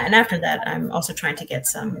after that, I'm also trying to get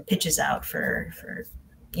some pitches out for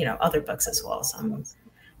you know, other books as well. So I'm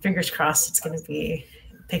fingers crossed it's going to be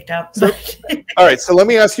picked up. So, all right. So let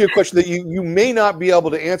me ask you a question that you may not be able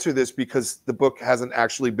to answer this because the book hasn't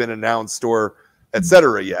actually been announced or et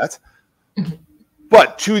cetera yet.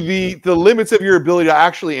 But to the limits of your ability to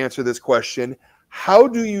actually answer this question, how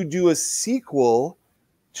do you do a sequel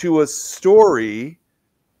to a story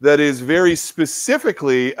that is very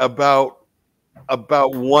specifically about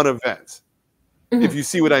one event? If you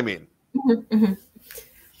see what I mean.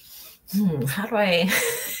 How do I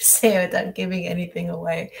say it without giving anything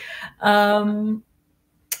away?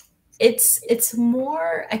 It's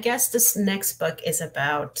more, I guess this next book is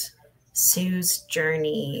about Sue's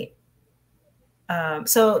journey.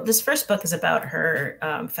 So this first book is about her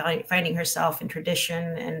finding herself in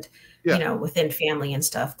tradition and you know, within family and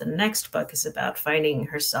stuff. The next book is about finding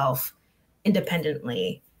herself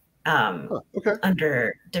independently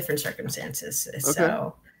under different circumstances.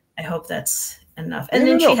 So I hope that's enough. And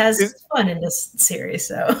then she has fun in this series,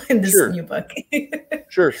 so in this new book.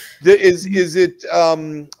 Sure. Is it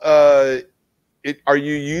are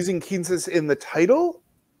you using QUINCES in the title?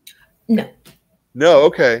 No. No,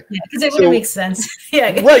 okay. Yeah, because it wouldn't make sense.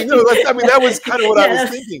 Yeah. Right. No, that was kind of what I was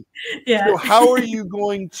thinking. Yeah. So how are you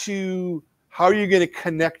going to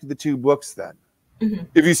connect the two books then?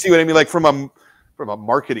 If you see what I mean, like from a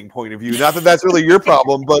marketing point of view. Not that that's really your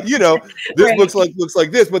problem, but you know, this looks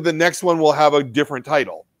like this, but the next one will have a different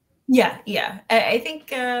title. Yeah. I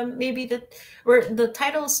think maybe the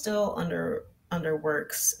title is still under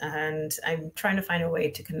works, and I'm trying to find a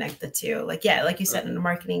way to connect the two. Like like you said, in a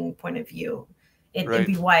marketing point of view, it'd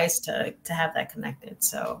be wise to have that connected.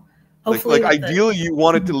 So hopefully like ideally you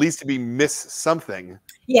want it to at least to be miss something.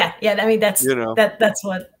 Yeah. I mean, that's that's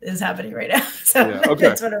what is happening right now. So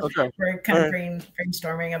that's what we're kind of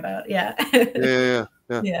brainstorming about. Yeah.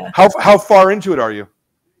 How far into it are you?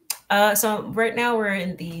 So right now we're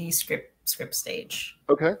in the script stage.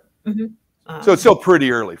 Okay. So it's still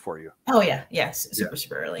pretty early for you. Oh yeah. Yes.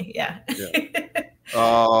 Super early. Yeah.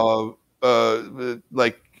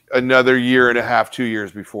 Like another year and a half, 2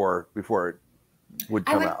 years before it would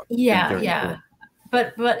come out. Yeah.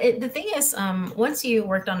 But the thing is, once you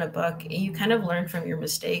worked on a book, you kind of learn from your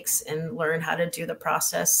mistakes and learn how to do the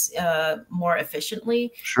process more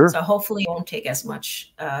efficiently. Sure. So hopefully it won't take as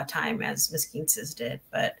much time as Miss QUINCES did.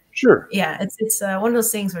 But sure. Yeah, it's one of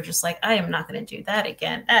those things where just like, I am not going to do that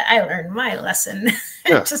again. I learned my lesson.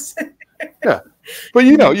 Yeah. But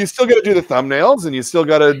you still got to do the thumbnails and you still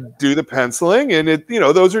got to do the penciling, and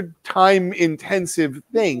those are time intensive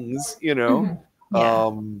things,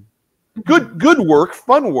 good work,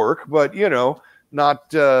 fun work, but not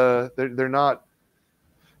they're not,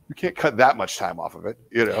 you can't cut that much time off of it,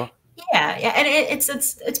 Yeah, and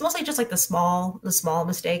it's mostly just like the small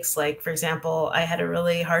mistakes. Like, for example, I had a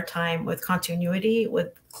really hard time with continuity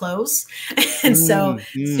with clothes, and so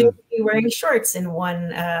she'd be wearing shorts in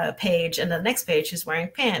one page, and the next page she's wearing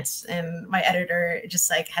pants, and my editor just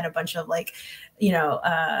like had a bunch of like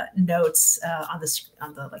notes on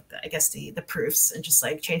the like I guess the proofs, and just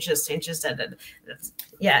like changes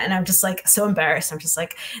yeah, and I'm just like so embarrassed. I'm just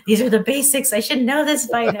like, these are the basics, I should know this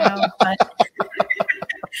by now.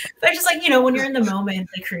 But just like, when you're in the moment,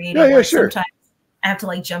 like creating, sometimes I have to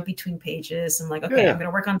like jump between pages. I'm like, okay, I'm going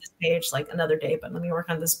to work on this page like another day, but let me work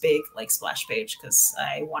on this big like splash page because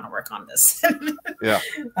I want to work on this. I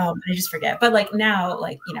just forget. But like now,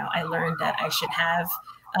 like, I learned that I should have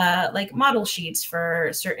like model sheets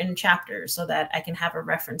for certain chapters so that I can have a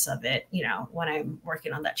reference of it, when I'm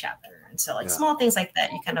working on that chapter. And so like small things like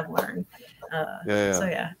that, you kind of learn.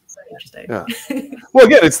 So interesting. Well,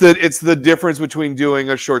 again, it's the difference between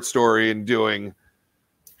doing a short story and doing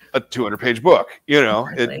a 200-page book.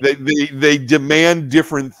 They demand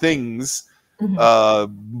different things,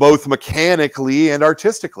 both mechanically and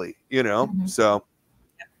artistically. So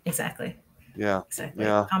exactly. Yeah. Exactly.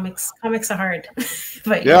 Yeah. Comics are hard.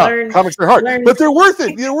 But comics are hard. But they're worth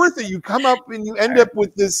it. They're worth it. You come up and you end up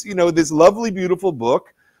with this, this lovely, beautiful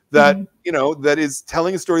book that, that is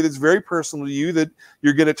telling a story that's very personal to you, that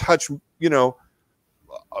you're going to touch,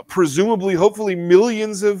 presumably, hopefully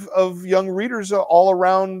millions of young readers all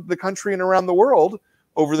around the country and around the world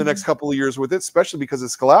over the next couple of years with it, especially because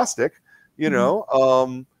it's Scholastic,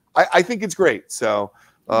 I think it's great. So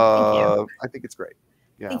I think it's great.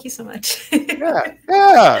 Yeah. Thank you so much.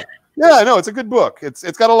 Yeah. No, it's a good book. It's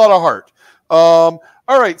got a lot of heart. All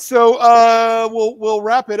right, so we'll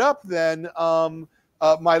wrap it up then.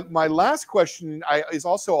 My last question is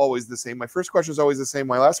also always the same. My first question is always the same.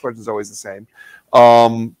 My last question is always the same.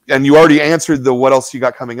 And you already answered the "what else you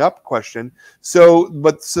got coming up" question. So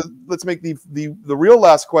let's make the real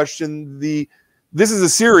last question. This is a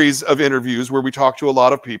series of interviews where we talk to a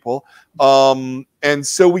lot of people. And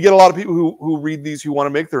so we get a lot of people who read these who want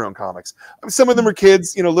to make their own comics. Some of them are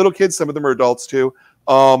kids, little kids. Some of them are adults too.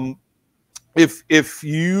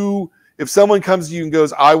 If someone comes to you and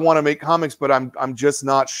goes, I want to make comics, but I'm just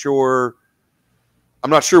not sure. I'm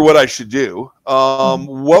not sure what I should do.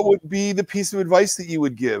 What would be the piece of advice that you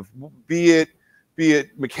would give? Be it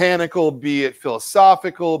mechanical, be it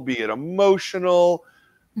philosophical, be it emotional.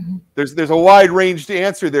 There's a wide range to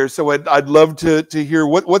answer there, so I'd love to hear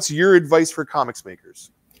what's your advice for comics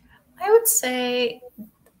makers. I would say,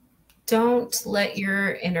 don't let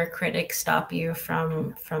your inner critic stop you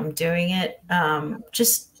from doing it.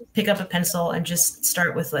 Just pick up a pencil and just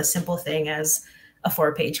start with a simple thing as a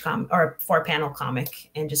 4-page or 4-panel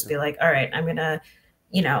comic, and just be like, all right, I'm gonna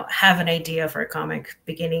have an idea for a comic,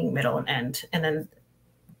 beginning, middle, and end,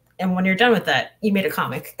 and when you're done with that, you made a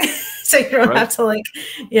comic. So you don't have to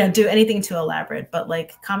do anything too elaborate. But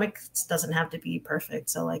like, comics doesn't have to be perfect.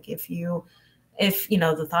 So like, if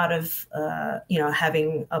the thought of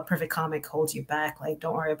having a perfect comic holds you back, like,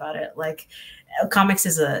 don't worry about it. Like, comics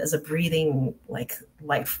is a breathing like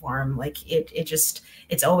life form. Like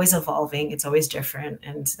it's always evolving, it's always different.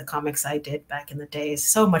 And the comics I did back in the day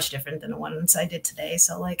is so much different than the ones I did today.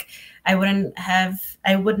 So like, I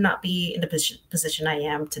would not be in the position I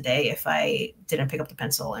am today if I didn't pick up the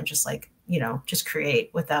pencil and just just create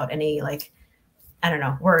without any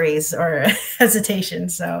worries or hesitation.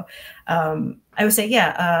 So I would say,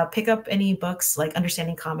 pick up any books like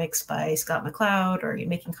Understanding Comics by Scott MacLeod, or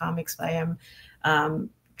Making Comics by him.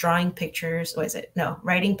 Drawing Pictures. What is it? No,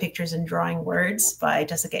 Writing Pictures and Drawing Words by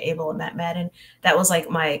Jessica Abel and Matt Madden. That was like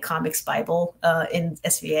my comics Bible in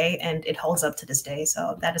SVA, and it holds up to this day.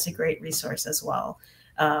 So that is a great resource as well.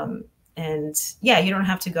 And yeah, you don't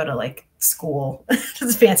have to go to like school,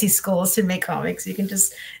 fancy schools to make comics. You can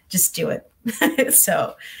just do it.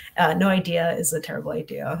 So no idea is a terrible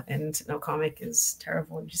idea, and no comic is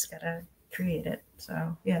terrible. You just gotta create it.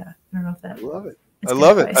 So yeah, I don't know if that. I love it. I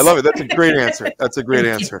love it. I love it. That's a great answer. That's a great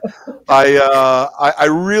answer. I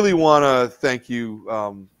really want to thank you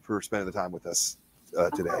for spending the time with us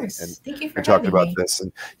today, and thank you for talking about me. this.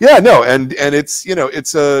 And yeah, no, and it's, you know,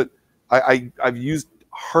 it's I've used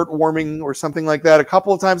heartwarming or something like that a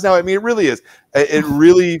couple of times now. I mean, it really is. It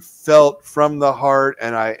really felt from the heart,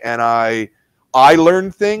 and I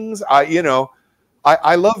learned things. I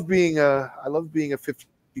love being a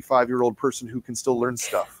 55-year-old person who can still learn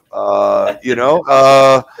stuff. And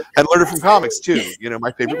learn it from comics too. You know,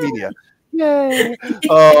 my favorite media. Yay!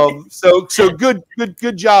 So good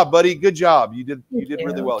job, buddy. Good job. You did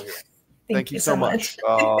really well here. Thank you so much.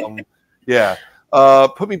 Yeah.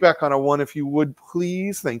 Put me back on a 1 if you would,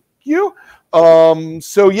 please. Thank you.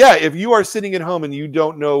 So yeah, if you are sitting at home and you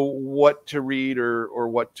don't know what to read or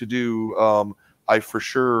what to do, I for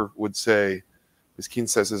sure would say Ms.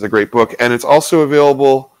 QUINCES is a great book, and it's also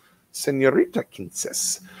available, Señorita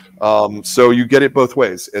QUINCES. So you get it both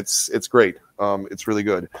ways. It's great. It's really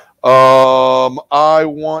good. I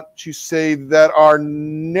want to say that our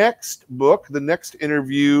next book, the next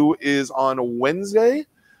interview, is on Wednesday.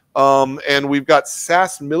 And we've got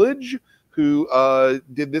Sass Millage, who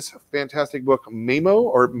did this fantastic book, Mamo,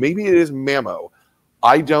 or maybe it is Mamo.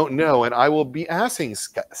 I don't know, and I will be asking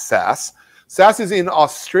Sass. Sass is in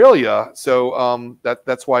Australia, so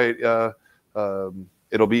that's why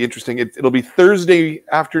it'll be interesting. It'll be Thursday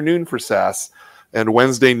afternoon for Sass and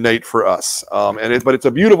Wednesday night for us. But it's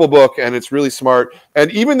a beautiful book, and it's really smart.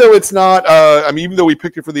 And even though it's not, even though we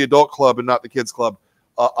picked it for the adult club and not the kids club,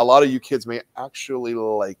 a lot of you kids may actually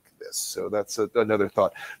like this. So that's another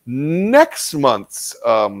thought. Next month's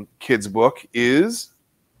kids book is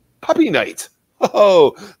Puppy Night.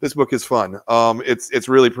 Oh, this book is fun. It's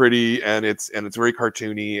really pretty, and it's very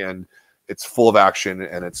cartoony, and it's full of action,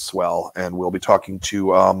 and it's swell. And we'll be talking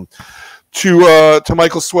to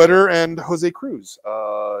Michael Sweater and Jose Cruz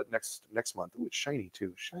next month. Ooh, it's shiny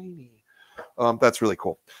too. Shiny. That's really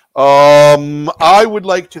cool. I would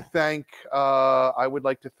like to thank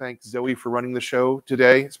Zoe for running the show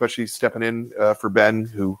today, especially stepping in for Ben,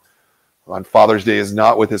 who on Father's Day is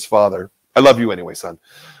not with his father. I love you anyway, son.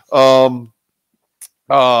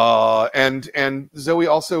 And Zoe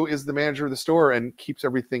also is the manager of the store and keeps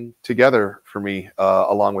everything together for me,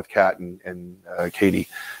 along with Kat and Katie.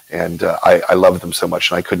 And I love them so much,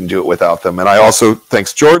 and I couldn't do it without them. And I also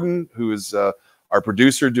thanks Jordan, who is our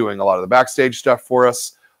producer, doing a lot of the backstage stuff for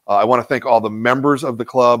us. I want to thank all the members of the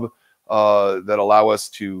club that allow us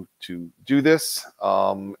to do this.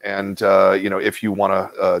 If you want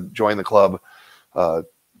to join the club,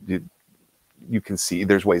 you can see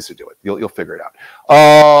there's ways to do it. You'll figure it out.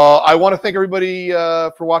 I want to thank everybody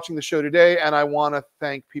for watching the show today, and I want to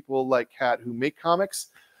thank people like Kat who make comics.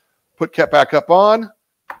 Put Kat back up on.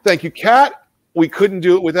 Thank you, Kat. We couldn't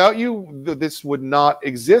do it without you. This would not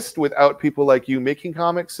exist without people like you making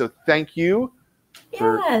comics. So thank you.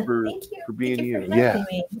 For being you.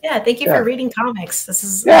 Thank you for reading comics. This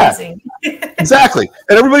is amazing. Exactly.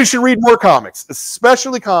 And everybody should read more comics,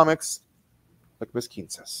 especially comics like Ms.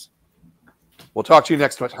 QUINCES. We'll talk to you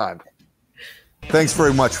next time. Thanks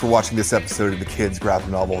very much for watching this episode of the Kids Graphic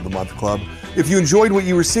Novel of the Month Club. If you enjoyed what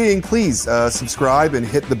you were seeing, please subscribe and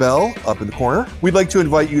hit the bell up in the corner. We'd like to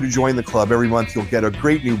invite you to join the club. Every month you'll get a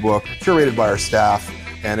great new book curated by our staff,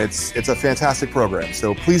 and it's a fantastic program.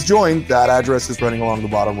 So please join. That address is running along the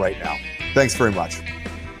bottom right now. Thanks very much.